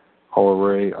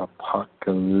Horae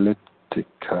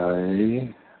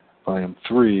Apocalypticae, Volume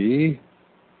 3.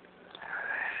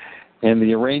 And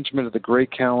the arrangement of the great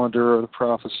calendar of the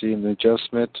prophecy and the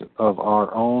adjustment of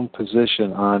our own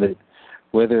position on it,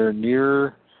 whether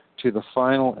nearer to the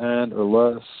final end or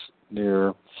less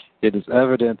near, it is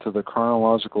evident that the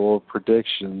chronological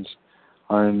predictions,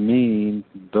 I mean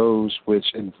those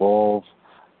which involve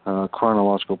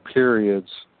chronological periods,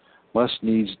 must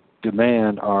needs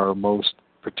demand our most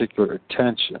particular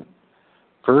attention.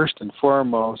 First and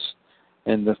foremost,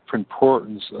 and the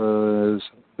importance is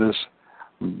this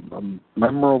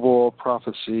memorable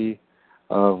prophecy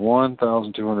of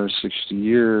 1,260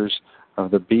 years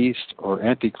of the beast or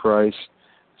Antichrist,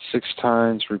 6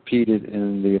 times repeated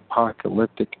in the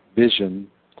apocalyptic vision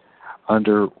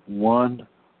under one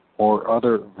or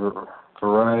other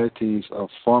varieties of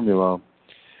formula,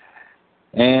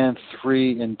 and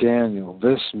 3 in Daniel.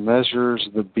 This measures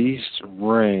the beast's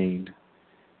reign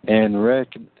and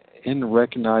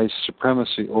recognized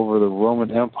supremacy over the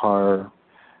Roman Empire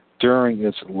during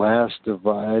its last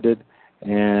divided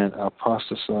and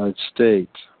apostatized state,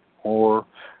 or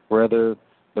rather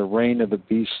the reign of the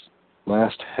beast's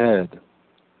last head.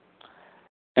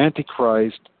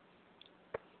 Antichrist,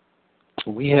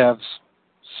 we have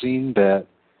seen that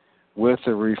with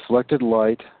the reflected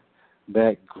light,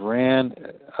 that grand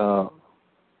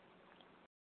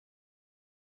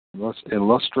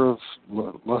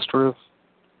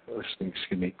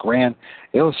grand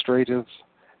illustrative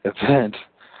event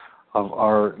of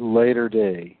our later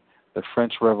day, the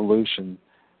French Revolution,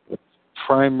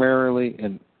 primarily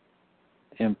an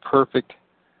imperfect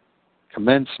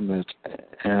commencement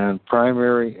and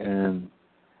primary and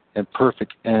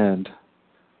imperfect end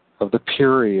of the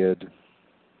period,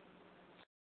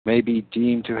 may be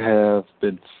deemed to have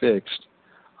been fixed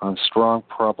on strong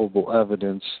probable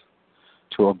evidence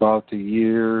to about the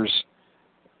years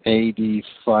AD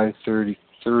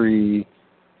 533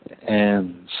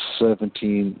 and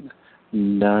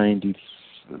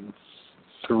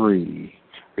 1793,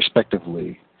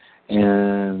 respectively,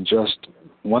 and just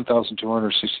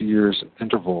 1,260 years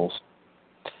intervals.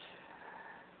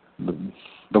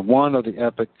 The one of the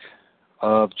epoch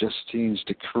of Justine's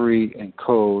decree and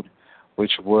code,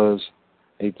 which was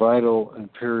a vital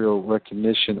imperial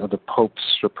recognition of the Pope's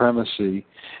supremacy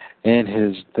and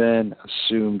his then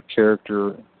assumed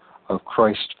character of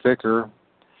Christ's vicar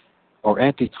or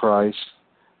Antichrist,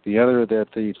 the other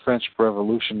that the French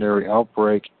Revolutionary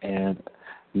outbreak and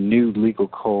new legal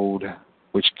code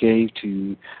which gave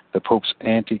to the Pope's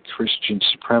anti-Christian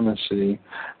supremacy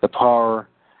the power,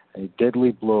 a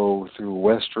deadly blow through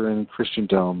Western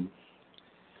Christendom.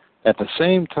 At the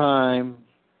same time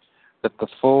that the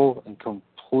full and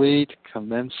complete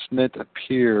commencement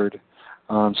appeared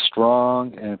on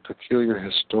strong and peculiar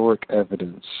historic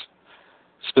evidence,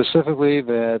 specifically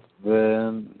that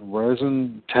the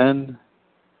resin 10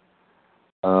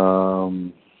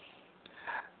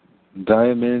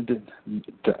 diademed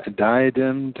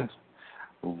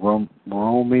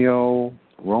Romano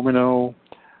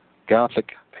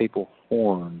Gothic papal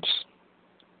horns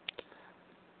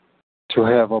to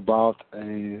have about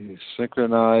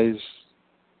synchronized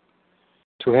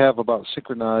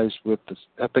with the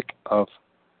epic of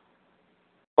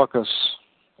Focus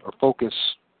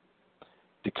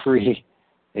Decree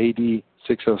AD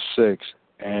 606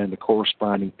 and the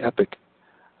corresponding epic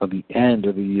of the end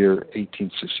of the year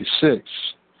 1866.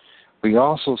 We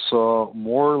also saw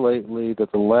more lately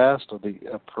that the last of the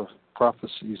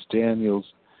prophecies Daniel's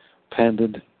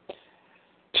penned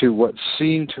to what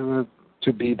seemed to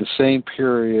be the same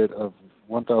period of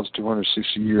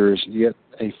 1,260 years, yet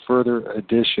a further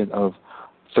addition of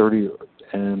 30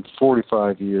 and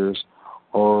 45 years,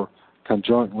 or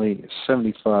conjointly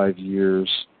 75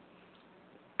 years,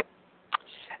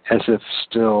 as if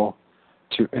still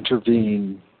to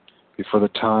intervene before the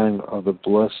time of the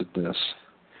blessedness.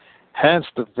 Hence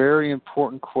the very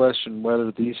important question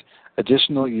whether these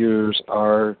additional years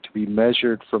are to be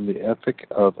measured from the epoch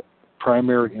of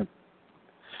primary and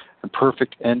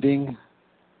perfect ending,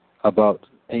 about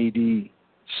AD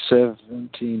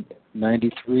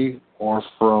 1793, or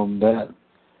from that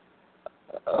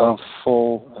of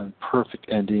full and perfect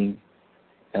ending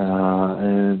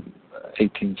in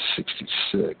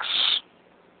 1866.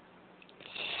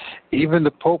 Even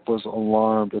the Pope was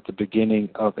alarmed at the beginning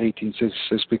of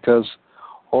 1866 because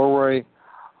Horae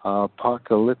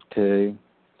Apocalyptae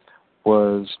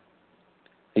was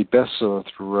a bestseller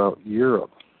throughout Europe.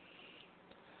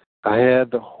 I had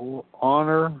the whole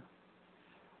honor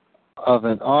of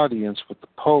an audience with the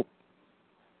Pope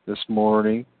this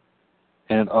morning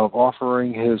and of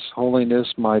offering His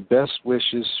Holiness my best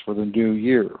wishes for the new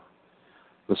year.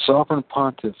 The Sovereign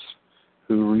Pontiff,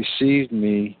 who received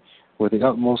me with the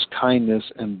utmost kindness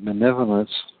and benevolence,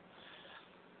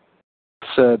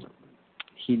 said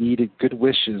he needed good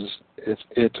wishes if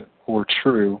it were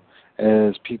true,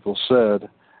 as people said,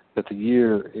 that the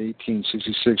year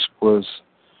 1866 was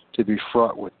to be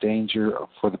fraught with danger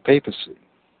for the papacy.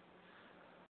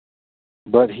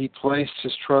 But he placed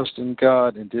his trust in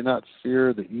God and did not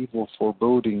fear the evil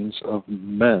forebodings of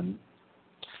men.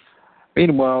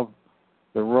 Meanwhile,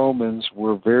 the Romans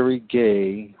were very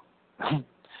gay,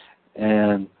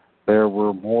 and there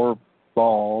were more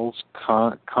balls,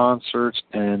 concerts,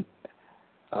 and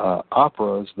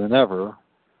operas than ever,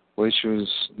 which was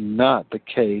not the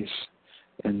case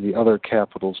in the other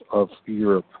capitals of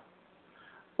Europe,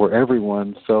 where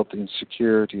everyone felt the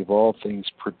insecurity of all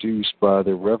things produced by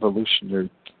the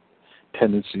revolutionary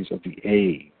tendencies of the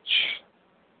age.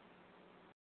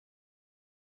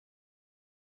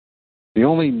 The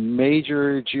only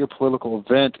major geopolitical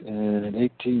event in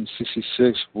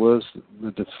 1866 was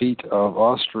the defeat of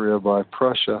Austria by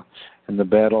Prussia in the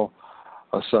Battle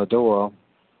of Sadowa.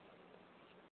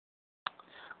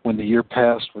 When the year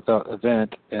passed without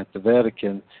event at the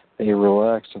Vatican, they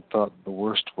relaxed and thought the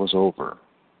worst was over.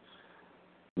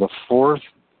 The fourth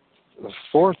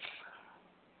Ford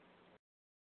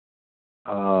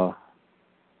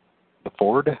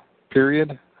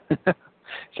period, it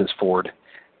says Ford,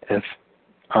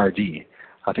 F-R-D.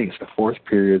 I think it's the fourth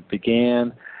period,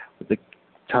 began with the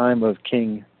time of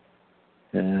King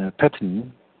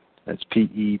Pepin, that's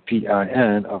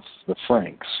P-E-P-I-N, of the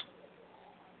Franks.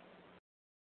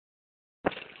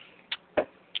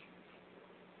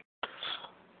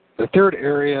 The third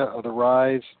era of the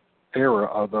rise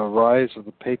of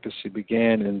the papacy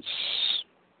began in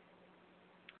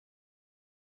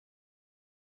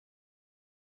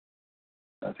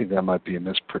I think that might be a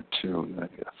misprint too.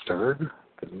 Maybe a third?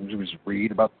 Because we just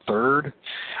read about third.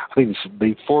 I think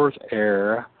the fourth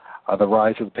era of the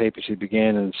rise of the papacy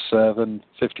began in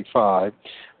 755.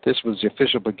 This was the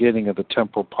official beginning of the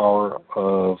temporal power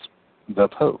of the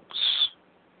popes.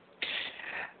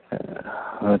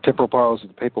 Temporal powers of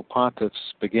the papal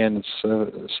pontiffs began in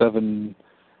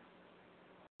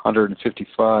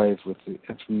 755 with the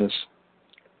infamous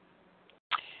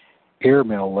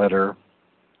airmail letter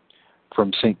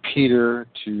from St. Peter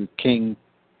to King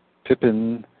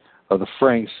Pepin of the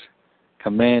Franks,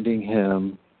 commanding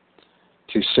him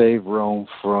to save Rome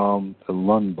from the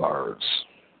Lombards.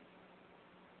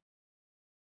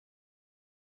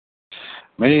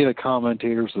 Many of the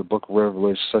commentators of the Book of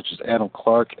Revelation, such as Adam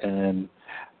Clarke and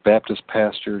Baptist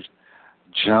pastor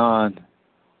John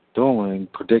Dowling,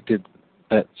 predicted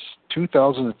that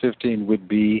 2015 would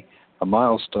be a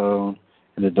milestone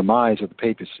in the demise of the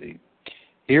papacy.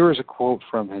 Here is a quote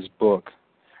from his book,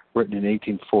 written in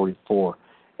 1844.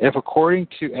 If, according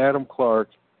to Adam Clarke,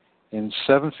 in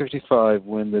 755,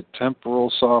 when the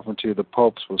temporal sovereignty of the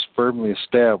popes was firmly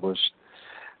established,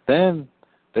 then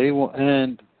they will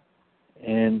end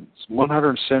in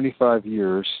 175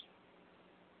 years,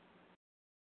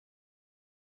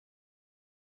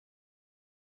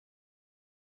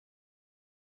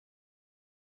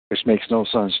 which makes no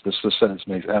sense. This sentence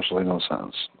makes absolutely no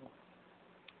sense.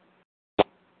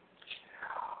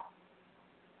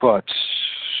 But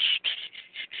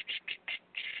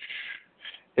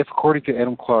if, according to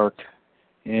Adam Clarke,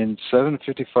 in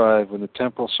 755, when the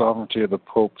temporal sovereignty of the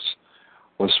popes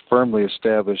was firmly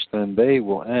established, then they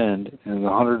will end in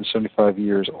 175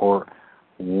 years, or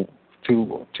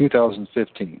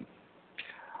 2015.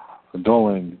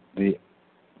 Dowling, the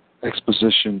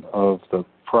exposition of the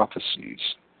Prophecies.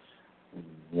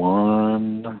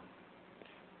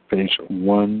 Page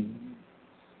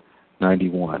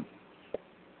 191.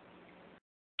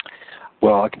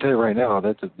 Well, I can tell you right now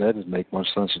that doesn't make much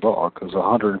sense at all, because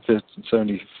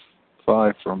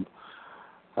 175 from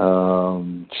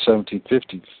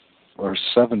 1750 or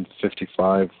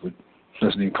 755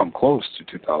 doesn't even come close to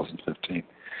 2015.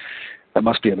 That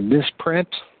must be a misprint.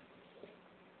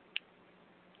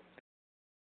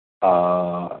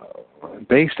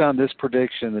 Based on this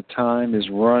prediction, the time is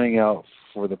running out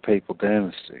for the papal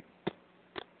dynasty.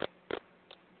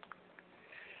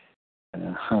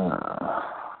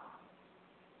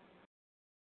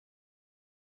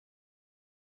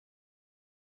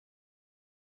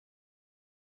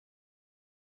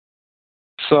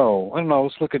 So, I don't know,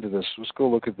 let's look into this. Let's go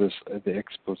look at this, at the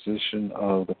exposition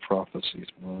of the prophecies.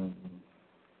 We're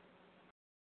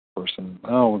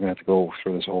going to have to go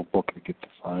through this whole book to get to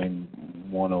find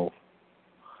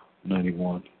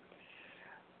 1091.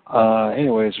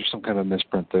 Anyways, there's some kind of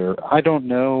misprint there. I don't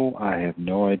know. I have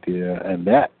no idea. And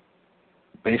that,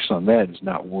 based on that, is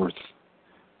not worth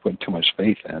putting too much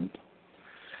faith in.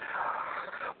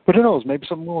 But who knows? Maybe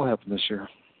something will happen this year.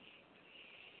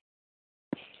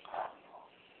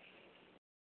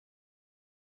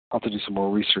 I'll have to do some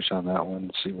more research on that one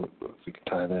and see if we can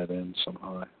tie that in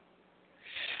somehow.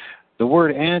 The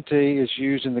word ante is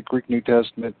used in the Greek New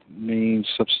Testament, means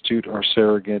substitute or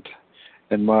surrogate.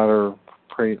 In modern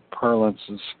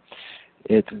parlances,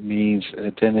 it means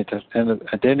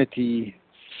identity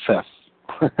theft.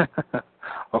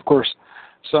 Of course,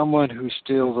 someone who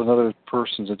steals another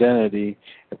person's identity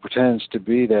and pretends to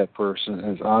be that person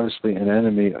is obviously an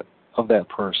enemy of that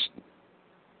person.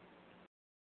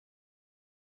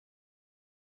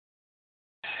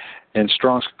 In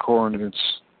Strong's Concordance,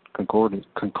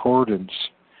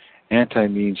 anti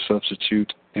means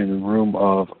substitute in room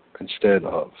of instead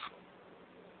of.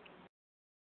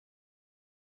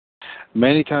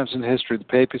 Many times in history, the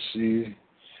papacy,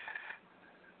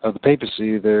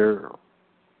 there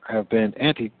have been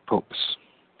anti-popes.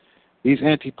 These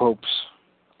anti-popes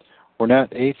were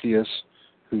not atheists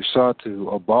who sought to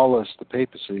abolish the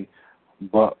papacy,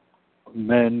 but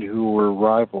men who were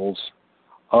rivals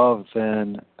of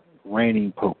then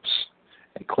reigning popes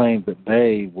and claimed that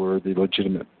they were the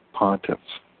legitimate pontiff.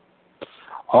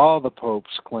 All the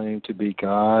popes claimed to be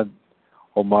God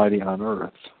Almighty on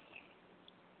earth.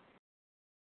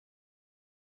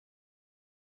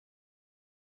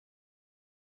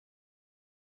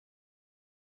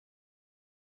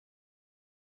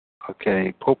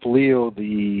 Okay, Pope Leo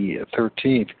the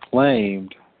 13th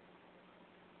claimed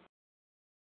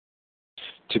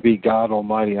to be God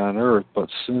Almighty on earth, but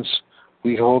since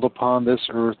we hold upon this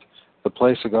earth the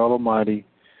place of God Almighty,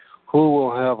 who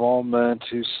will have all men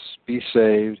to be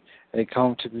saved and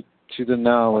come to the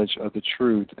knowledge of the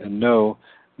truth and know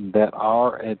that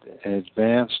our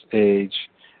advanced age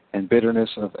and bitterness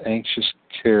of anxious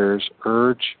cares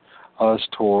urge us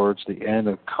towards the end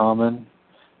of common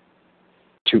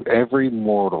to every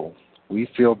mortal. We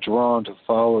feel drawn to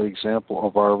follow the example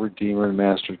of our Redeemer and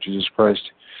Master Jesus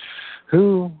Christ,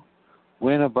 who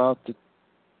went about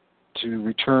to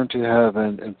return to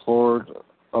heaven, implored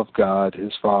of God,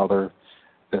 his Father,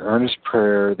 the earnest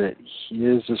prayer that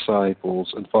his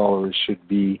disciples and followers should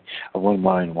be of one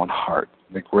mind, one heart.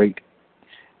 The great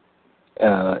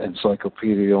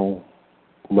encyclopedial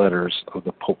letters of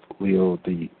the Pope Leo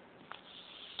the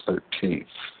 13th.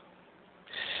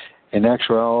 In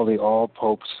actuality, all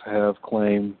popes have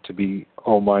claimed to be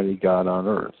Almighty God on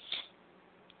earth.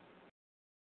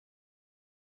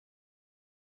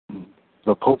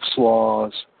 The Pope's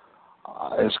laws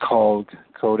is called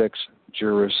Codex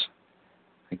Juris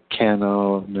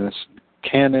Canonici.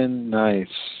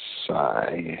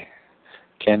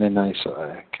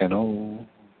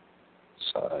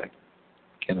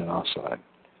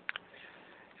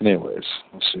 Anyways,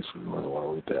 let's see if we really want to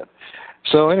read that.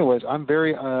 So, anyways, I'm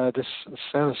very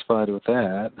dissatisfied with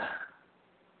that.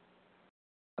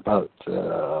 About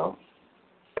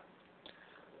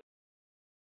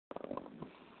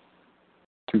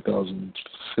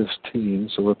 2015,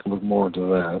 so we can look more into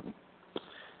that.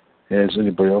 As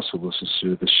anybody else who listens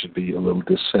to this should be a little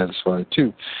dissatisfied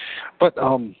too. But,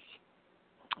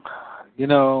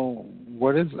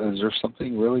 what is there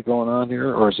something really going on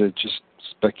here, or is it just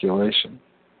speculation?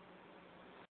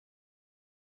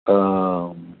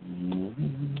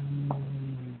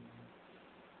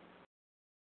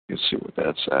 Let's see what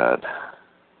that's at.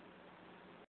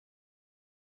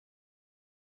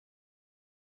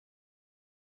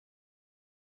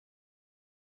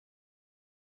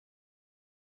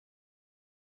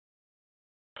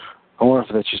 I wonder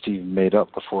if that's just even made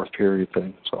up, the fourth period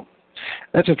thing. So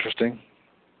that's interesting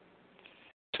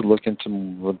to look into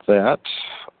with that.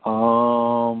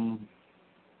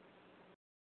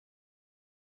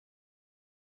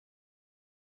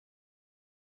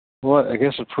 Well, I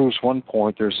guess it proves one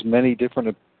point. There's many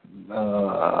different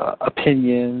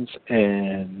opinions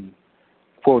and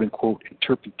quote-unquote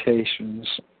interpretations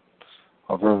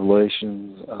of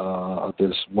Revelations of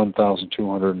this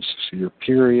 1,260-year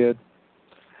period.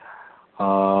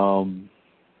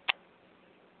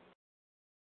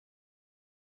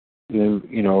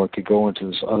 It could go into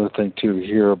this other thing too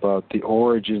here about the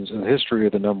origins and history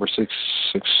of the number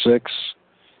 666.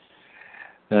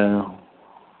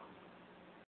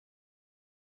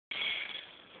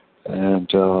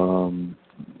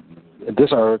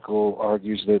 This article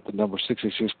argues that the number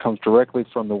 666 comes directly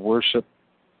from the worship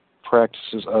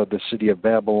practices of the city of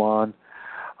Babylon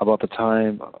about the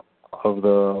time of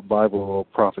the Bible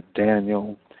prophet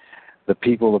Daniel. The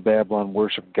people of Babylon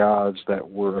worshiped gods that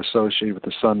were associated with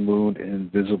the sun, moon,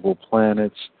 and visible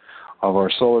planets of our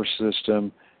solar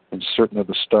system and certain of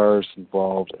the stars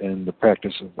involved in the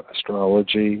practice of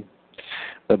astrology.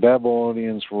 The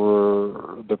Babylonians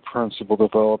were the principal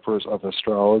developers of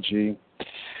astrology,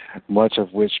 much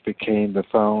of which became the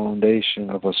foundation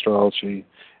of astrology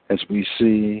as we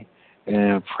see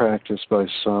and practiced by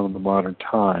some in the modern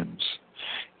times.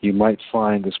 You might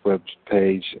find this web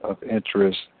page of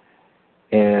interest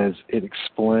as it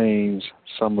explains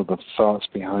some of the thoughts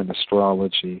behind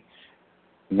astrology.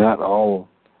 Not all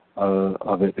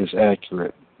of it is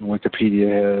accurate.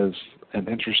 Wikipedia has an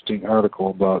interesting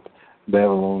article about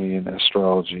Babylonian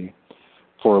astrology.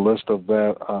 For a list of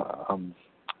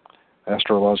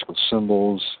astrological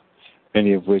symbols,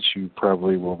 many of which you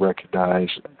probably will recognize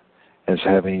as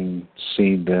having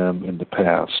seen them in the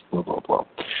past, blah, blah, blah.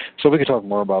 So we can talk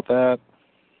more about that.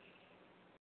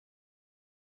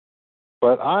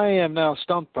 But I am now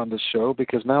stumped on this show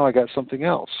because now I got something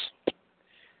else.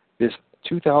 This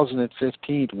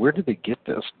 2015, where did they get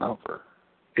this number?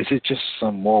 Is it just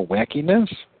some more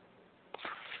wackiness?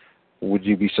 Would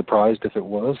you be surprised if it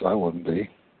was? I wouldn't be.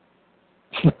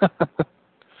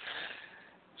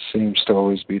 Seems to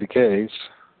always be the case.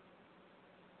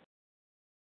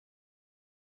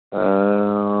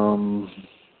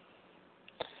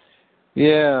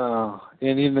 Yeah,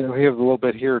 and we have a little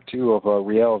bit here too of a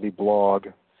reality blog.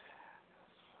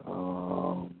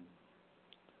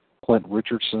 Clint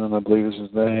Richardson, I believe is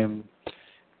his name,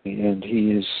 and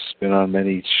he has been on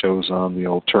many shows on the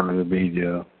alternative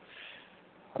media.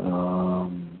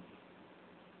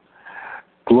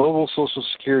 Global Social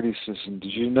Security System.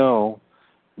 Did you know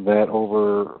that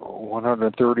over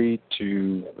 130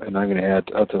 to, and I'm going to add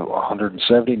up to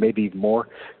 170, maybe even more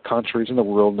countries in the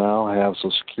world now have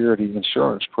Social Security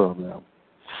insurance program?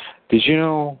 Did you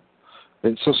know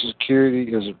that Social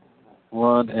Security is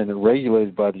run and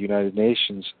regulated by the United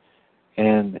Nations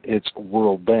and its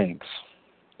World Banks?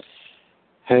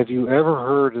 Have you ever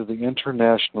heard of the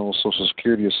International Social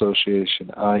Security Association,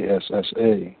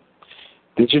 ISSA?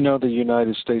 Did you know the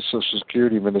United States Social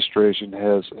Security Administration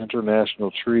has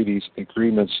international treaties,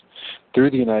 agreements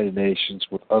through the United Nations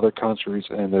with other countries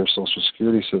and their Social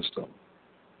Security system?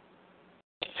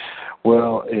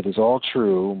 Well, it is all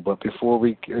true, but before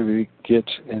we get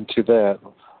into that,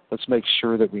 let's make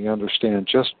sure that we understand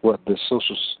just what this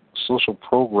social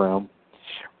program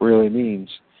really means.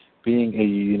 Being a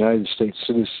United States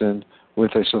citizen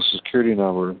with a Social Security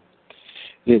number,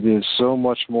 it is so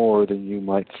much more than you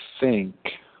might think.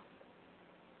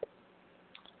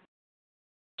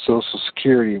 Social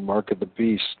Security, mark of the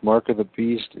beast. Mark of the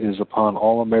beast is upon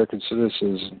all American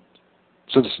citizens.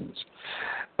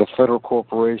 The federal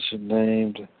corporation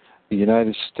named the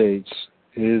United States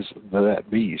is that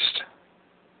beast.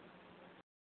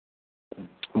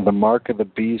 The mark of the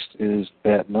beast is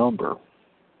that number.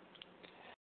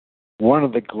 One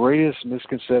of the greatest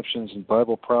misconceptions in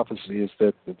Bible prophecy is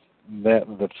that the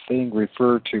thing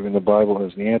referred to in the Bible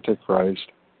as the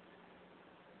Antichrist,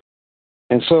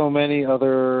 and so many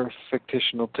other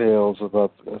fictional tales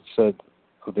about said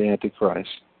of the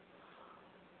Antichrist,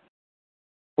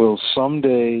 will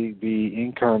someday be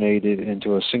incarnated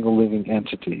into a single living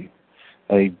entity,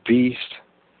 a beast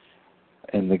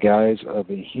in the guise of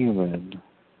a human,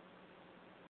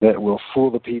 that will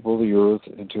fool the people of the earth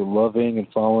into loving and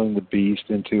following the beast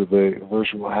into the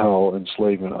virtual hell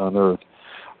enslavement on earth.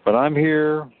 But I'm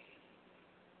here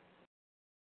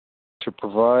to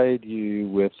provide you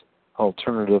with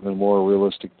alternative and more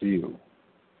realistic view.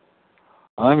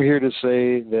 I'm here to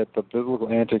say that the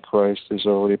biblical Antichrist is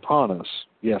already upon us.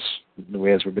 Yes, as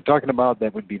we've been talking about,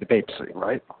 that would be the papacy,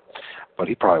 right? But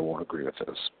he probably won't agree with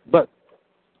this. But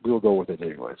we'll go with it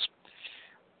anyways.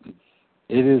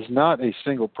 It is not a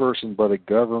single person, but a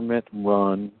government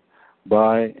run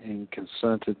by and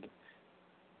consented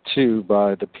to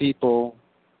by the people.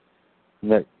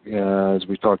 That, as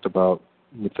we talked about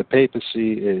with the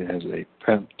papacy, it has a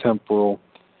temporal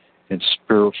and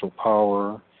spiritual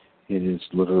power. It is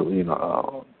literally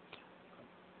a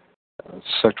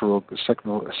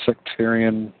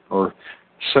sectarian or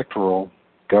sectoral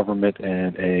government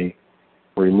and a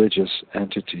religious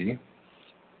entity.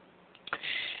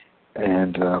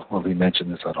 And when we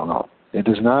mentioned this, I don't know. It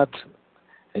is not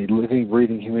a living,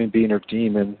 breathing human being or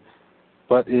demon,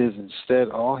 but is instead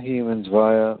all humans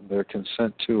via their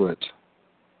consent to it.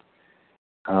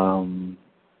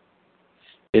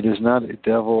 It is not a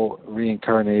devil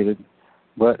reincarnated,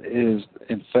 but is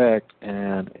in fact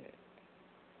an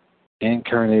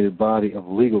incarnated body of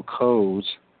legal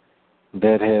codes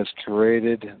that has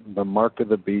created the mark of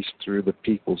the beast through the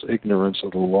people's ignorance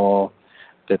of the law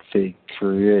that they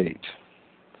create.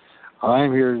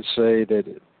 I'm here to say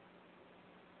that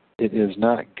it is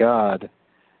not God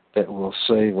that will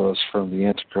save us from the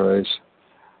Antichrist,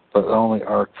 but only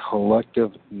our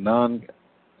collective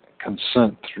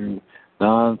non-consent through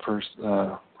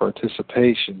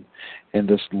non-participation in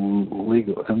this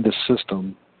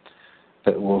system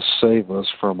that will save us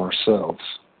from ourselves.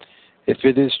 If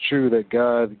it is true that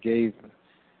God gave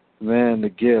man the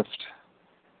gift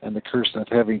and the curse of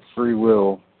having free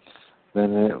will,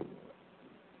 then it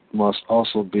must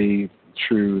also be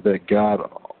true that God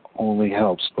only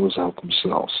helps those help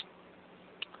themselves.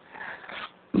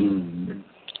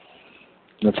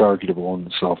 That's arguable in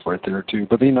itself right there too.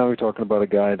 But we're talking about a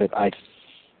guy that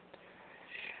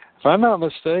if I'm not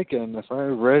mistaken, if I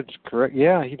read correct,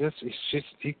 yeah, he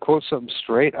quotes something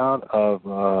straight out of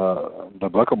the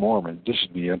Book of Mormon. This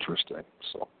should be interesting.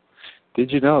 So,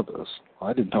 did you know this?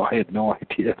 I didn't know. I had no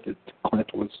idea that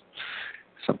Clint was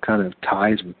some kind of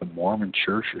ties with the Mormon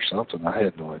Church or something. I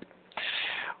had no idea.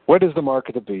 What is the mark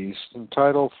of the beast? In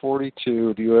Title 42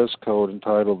 of the U.S. Code,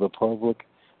 entitled The Public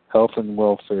Health and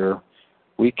Welfare,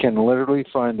 we can literally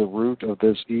find the root of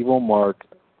this evil mark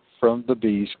from the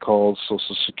beast called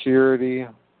Social Security.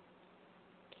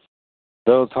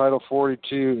 Though Title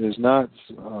 42 is not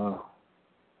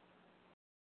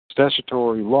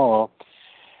statutory law,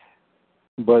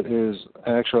 but is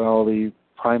actually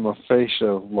prima facie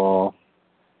law,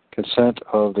 consent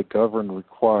of the governed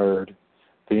required,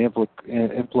 the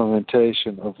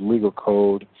implementation of legal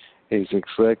code is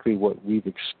exactly what we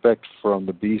expect from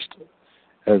the beast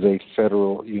as a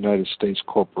federal United States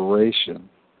corporation.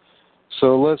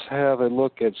 So let's have a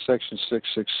look at Section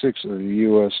 666 of the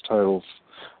U.S. Title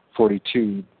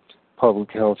 42,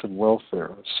 Public Health and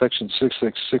Welfare. Section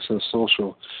 666 of the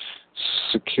Social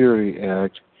Security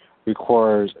Act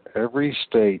requires every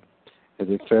state as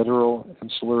a federal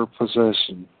insular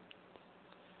possession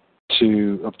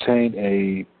to obtain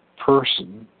a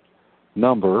person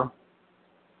number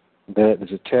that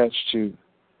is attached to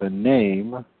the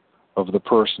name of the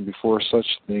person before such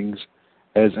things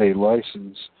as a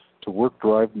license to work,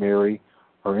 drive, marry,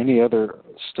 or any other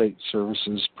state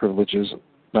services, privileges,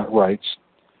 not rights,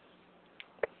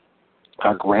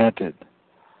 are granted,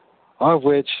 of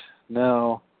which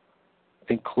now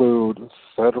include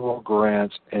federal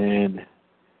grants and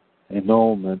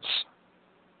annulments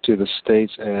to the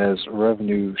states as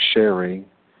revenue sharing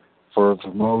for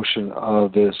promotion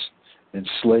of this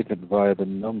enslavement via the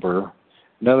number.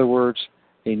 In other words,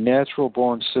 a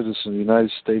natural-born citizen of the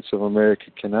United States of America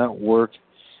cannot work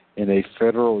in a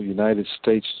federal United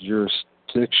States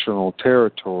jurisdictional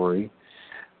territory,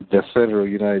 the federal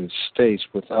United States,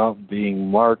 without being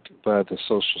marked by the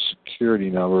Social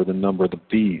Security number, the number of the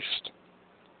beast.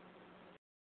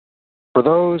 For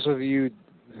those of you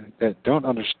that don't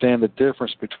understand the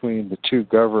difference between the two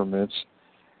governments,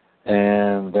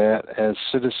 and that as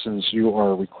citizens you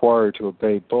are required to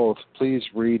obey both, please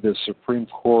read the Supreme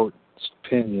Court's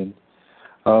opinion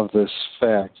of this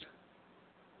fact.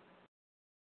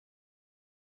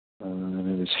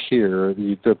 And it is here.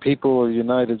 The people of the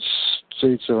United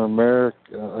States of America,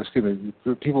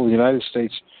 the people of the United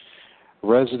States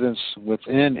residents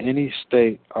within any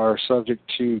state are subject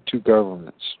to two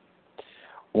governments.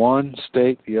 One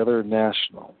state, the other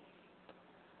national.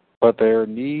 But there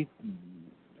need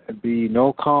be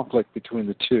no conflict between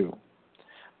the two.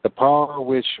 The power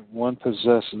which one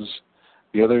possesses,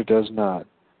 the other does not.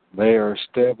 They are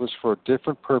established for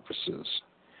different purposes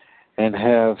and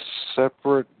have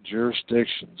separate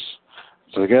jurisdictions.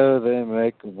 Together they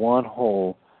make one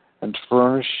whole and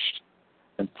furnish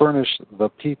the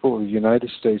people of the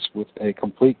United States with a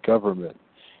complete government,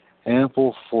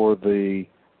 ample for the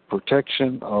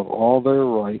protection of all their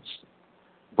rights,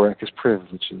 brackets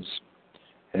privileges,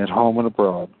 at home and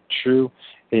abroad. True,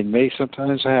 it may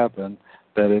sometimes happen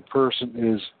that a person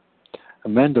is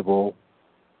amendable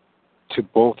to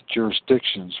both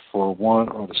jurisdictions for one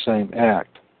or the same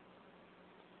act.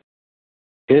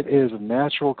 It is a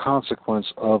natural consequence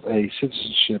of a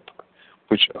citizenship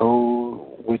which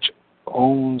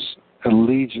owns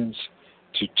allegiance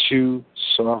to two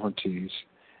sovereignties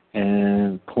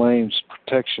and claims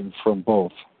protection from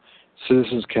both.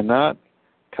 Citizens cannot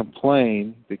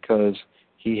complain because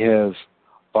he has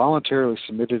voluntarily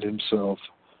submitted himself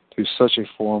to such a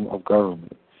form of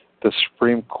government. The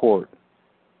Supreme Court,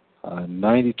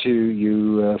 92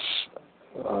 U.S.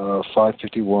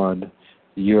 551,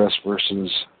 U.S.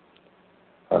 versus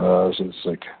it's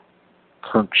like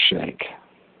Kirkshank.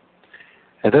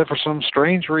 And then for some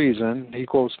strange reason, he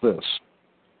quotes this.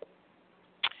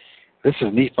 This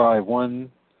is Nephi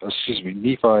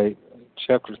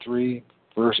chapter 3,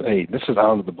 verse 8. This is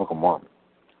out of the Book of Mormon.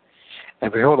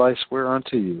 And behold, I swear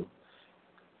unto you,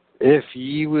 if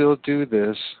ye will do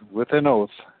this with an oath,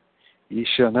 ye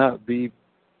shall not be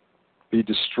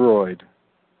destroyed.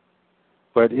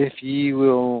 But if ye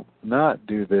will not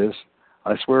do this,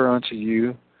 I swear unto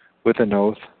you with an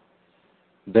oath,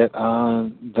 that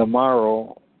on the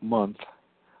morrow month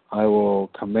I will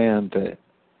command that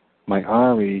my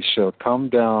army shall come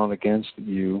down against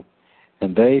you,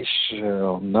 and they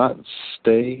shall not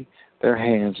stay their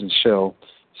hands, and shall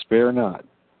spare not,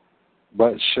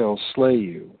 but shall slay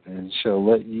you, and shall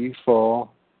let you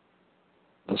fall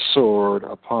the sword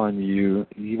upon you,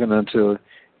 even until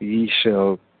ye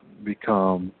shall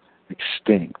become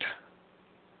extinct.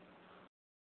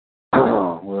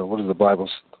 Well, what does the Bible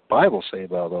say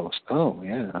about those? Oh,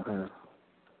 yeah.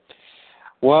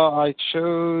 Well, I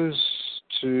chose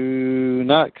to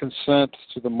not consent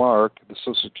to the mark, the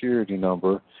Social Security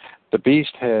number. The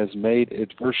beast has made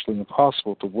it virtually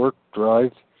impossible to work,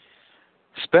 drive,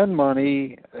 spend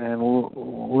money, and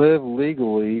live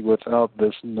legally without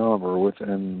this number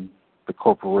within the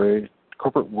corporate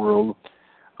world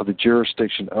of the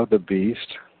jurisdiction of the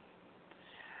beast.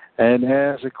 And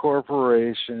as a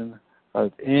corporation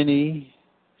of any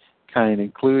kind,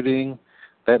 including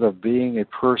that of being a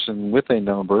person with a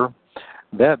number,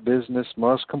 that business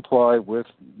must comply with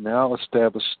now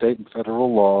established state and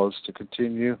federal laws to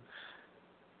continue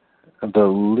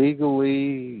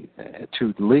legally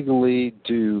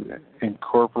do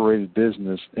incorporated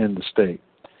business in the state,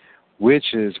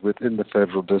 which is within the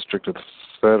federal district of the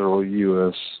federal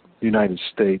United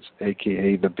States,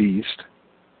 aka the beast,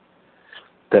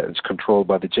 that is controlled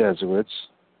by the Jesuits,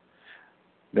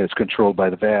 that's controlled by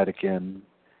the Vatican,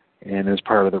 and is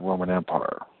part of the Roman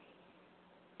Empire.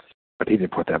 But he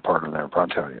didn't put that part in there, but I'll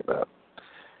tell you about.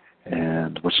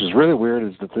 And which is really weird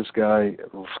is that this guy,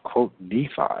 quote,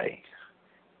 Nephi,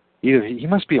 he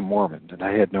must be a Mormon, and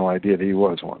I had no idea that he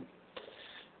was one.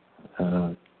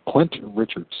 Clint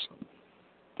Richardson.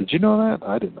 Did you know that?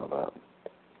 I didn't know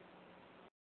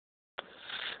that.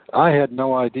 I had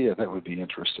no idea. That would be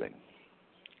interesting.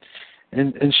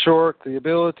 In short, the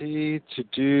ability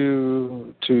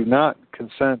to not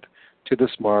consent to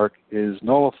this mark is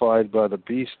nullified by the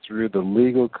beast through the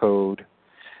legal code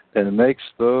that makes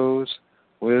those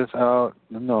without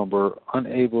the number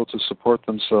unable to support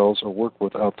themselves or work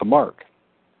without the mark.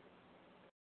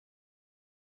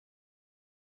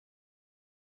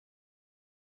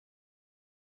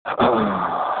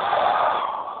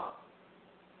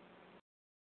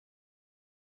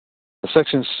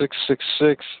 Section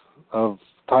 666 of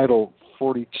Title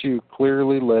 42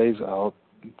 clearly lays out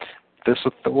this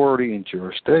authority and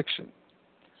jurisdiction.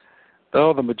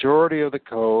 Though the majority of the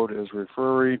code is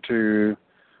referring to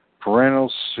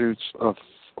parental suits of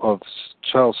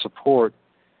child support,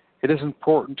 it is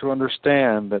important to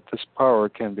understand that this power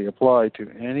can be applied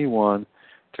to anyone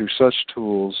through such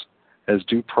tools as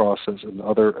due process and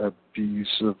other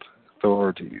abusive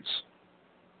authorities.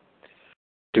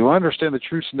 To understand the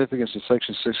true significance of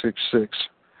Section 666,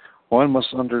 one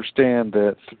must understand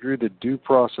that through the due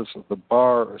process of the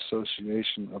Bar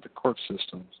Association of the court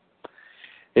systems,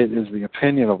 it is the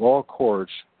opinion of all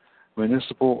courts,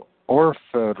 municipal or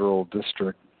federal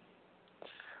district,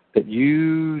 that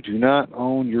you do not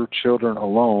own your children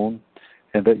alone,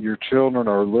 and that your children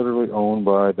are literally owned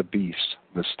by the beast,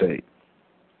 the state.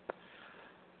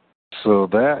 So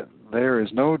that there is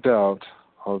no doubt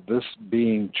of this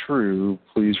being true.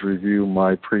 Please review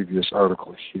my previous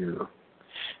article here.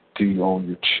 Do you own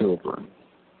your children?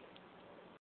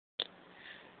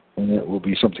 And it will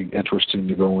be something interesting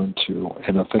to go into.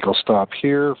 And I think I'll stop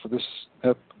here for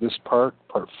this part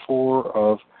 4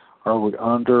 of Are We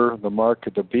Under the Mark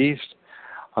of the Beast?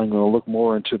 I'm going to look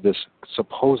more into this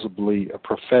supposedly a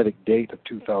prophetic date of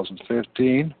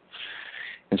 2015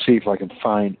 and see if I can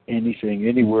find anything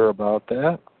anywhere about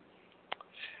that.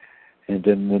 And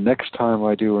then the next time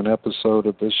I do an episode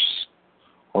of this,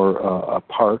 or a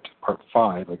part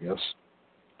 5, I guess,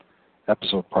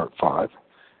 episode part 5,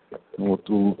 and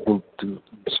we'll do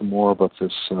some more about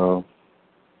this,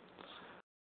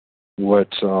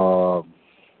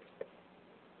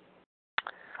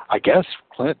 I guess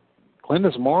Clint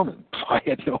is Mormon. I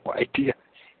had no idea.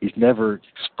 He's never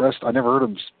expressed, I never heard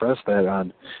him express that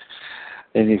on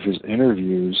any of his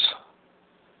interviews.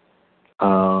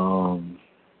 But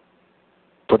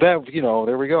that,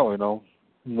 there we go,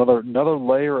 another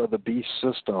layer of the beast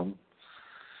system.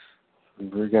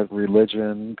 We got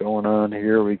religion going on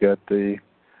here. We got the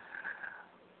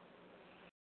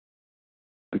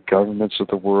governments of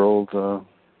the world, the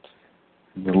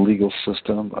legal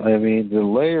system. I mean, the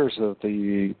layers of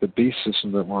the beast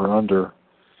system that we're under,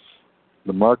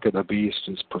 the mark of the beast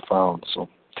is profound. So,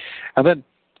 and then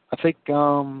I think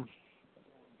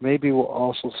maybe we'll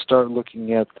also start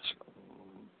looking at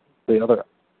the other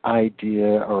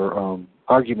idea or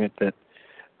argument that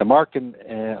the mark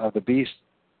of the beast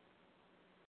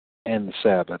and the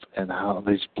Sabbath, and how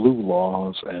these blue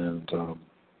laws and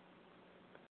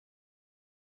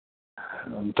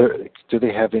do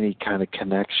they have any kind of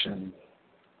connection?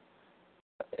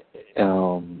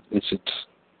 Is it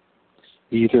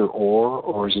either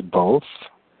or is it both?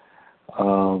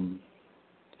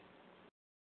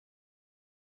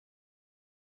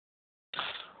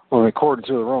 Well, according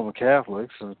to the Roman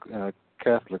Catholics,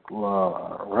 Catholic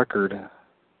record,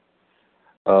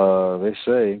 they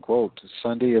say, quote,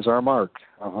 Sunday is our mark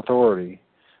of authority.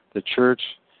 The church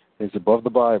is above the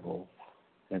Bible,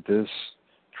 and this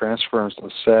transference of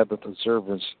Sabbath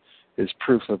observance is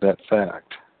proof of that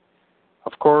fact.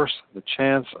 Of course, the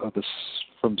chance of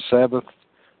from Sabbath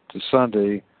to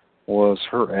Sunday was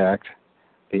her act.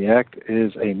 The act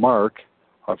is a mark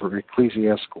of her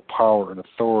ecclesiastical power and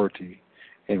authority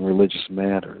in religious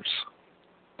matters.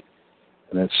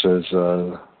 And that says,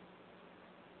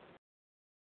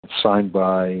 signed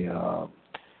by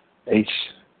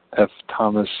H.F.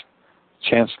 Thomas,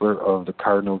 Chancellor of the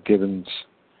Cardinal Gibbons,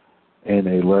 in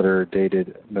a letter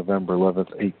dated November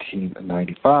 11th,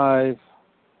 1895.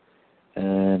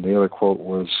 And the other quote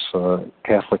was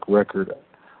Catholic Record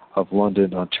of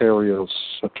London, Ontario,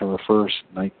 September 1st,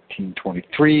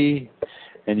 1923.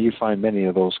 And you find many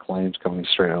of those claims coming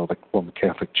straight out of the Roman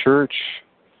Catholic Church.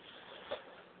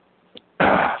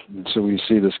 And so we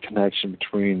see this connection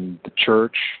between the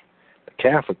Church, the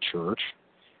Catholic Church,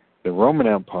 the Roman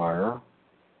Empire,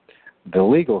 the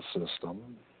legal system,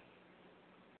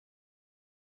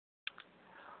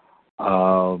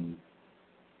 and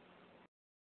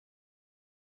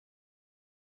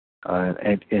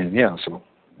yeah, so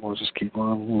we'll just keep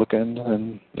on looking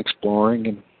and exploring,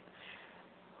 and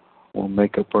we'll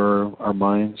make up our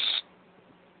minds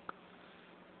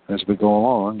as we go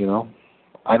along,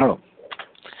 I don't know.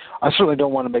 I certainly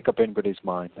don't want to make up anybody's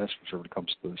mind. That's for sure when it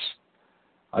comes to this.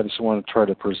 I just want to try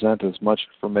to present as much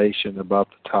information about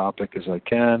the topic as I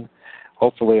can.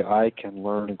 Hopefully I can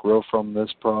learn and grow from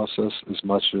this process as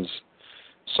much as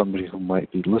somebody who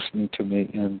might be listening to me.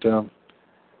 And,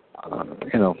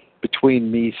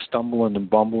 between me stumbling and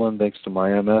bumbling thanks to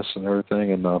my MS and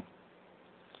everything, and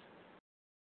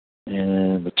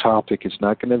the topic is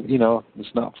not going to,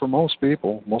 it's not for most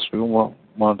people. Most people won't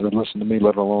want to listen to me,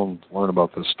 let alone learn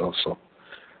about this stuff. So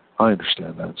I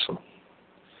understand that. So,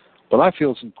 but I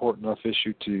feel it's an important enough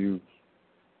issue to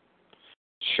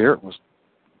share it with,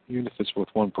 even if it's with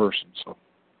one person. So,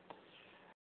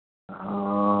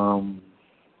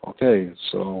 okay.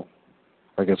 So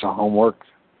I guess a homework.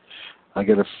 I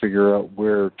got to figure out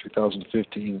where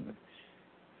 2015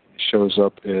 shows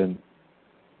up in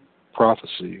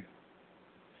prophecy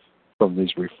from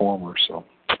these reformers. So,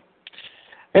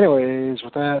 anyways,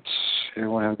 with that,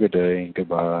 everyone have a good day.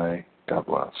 Goodbye. God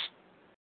bless.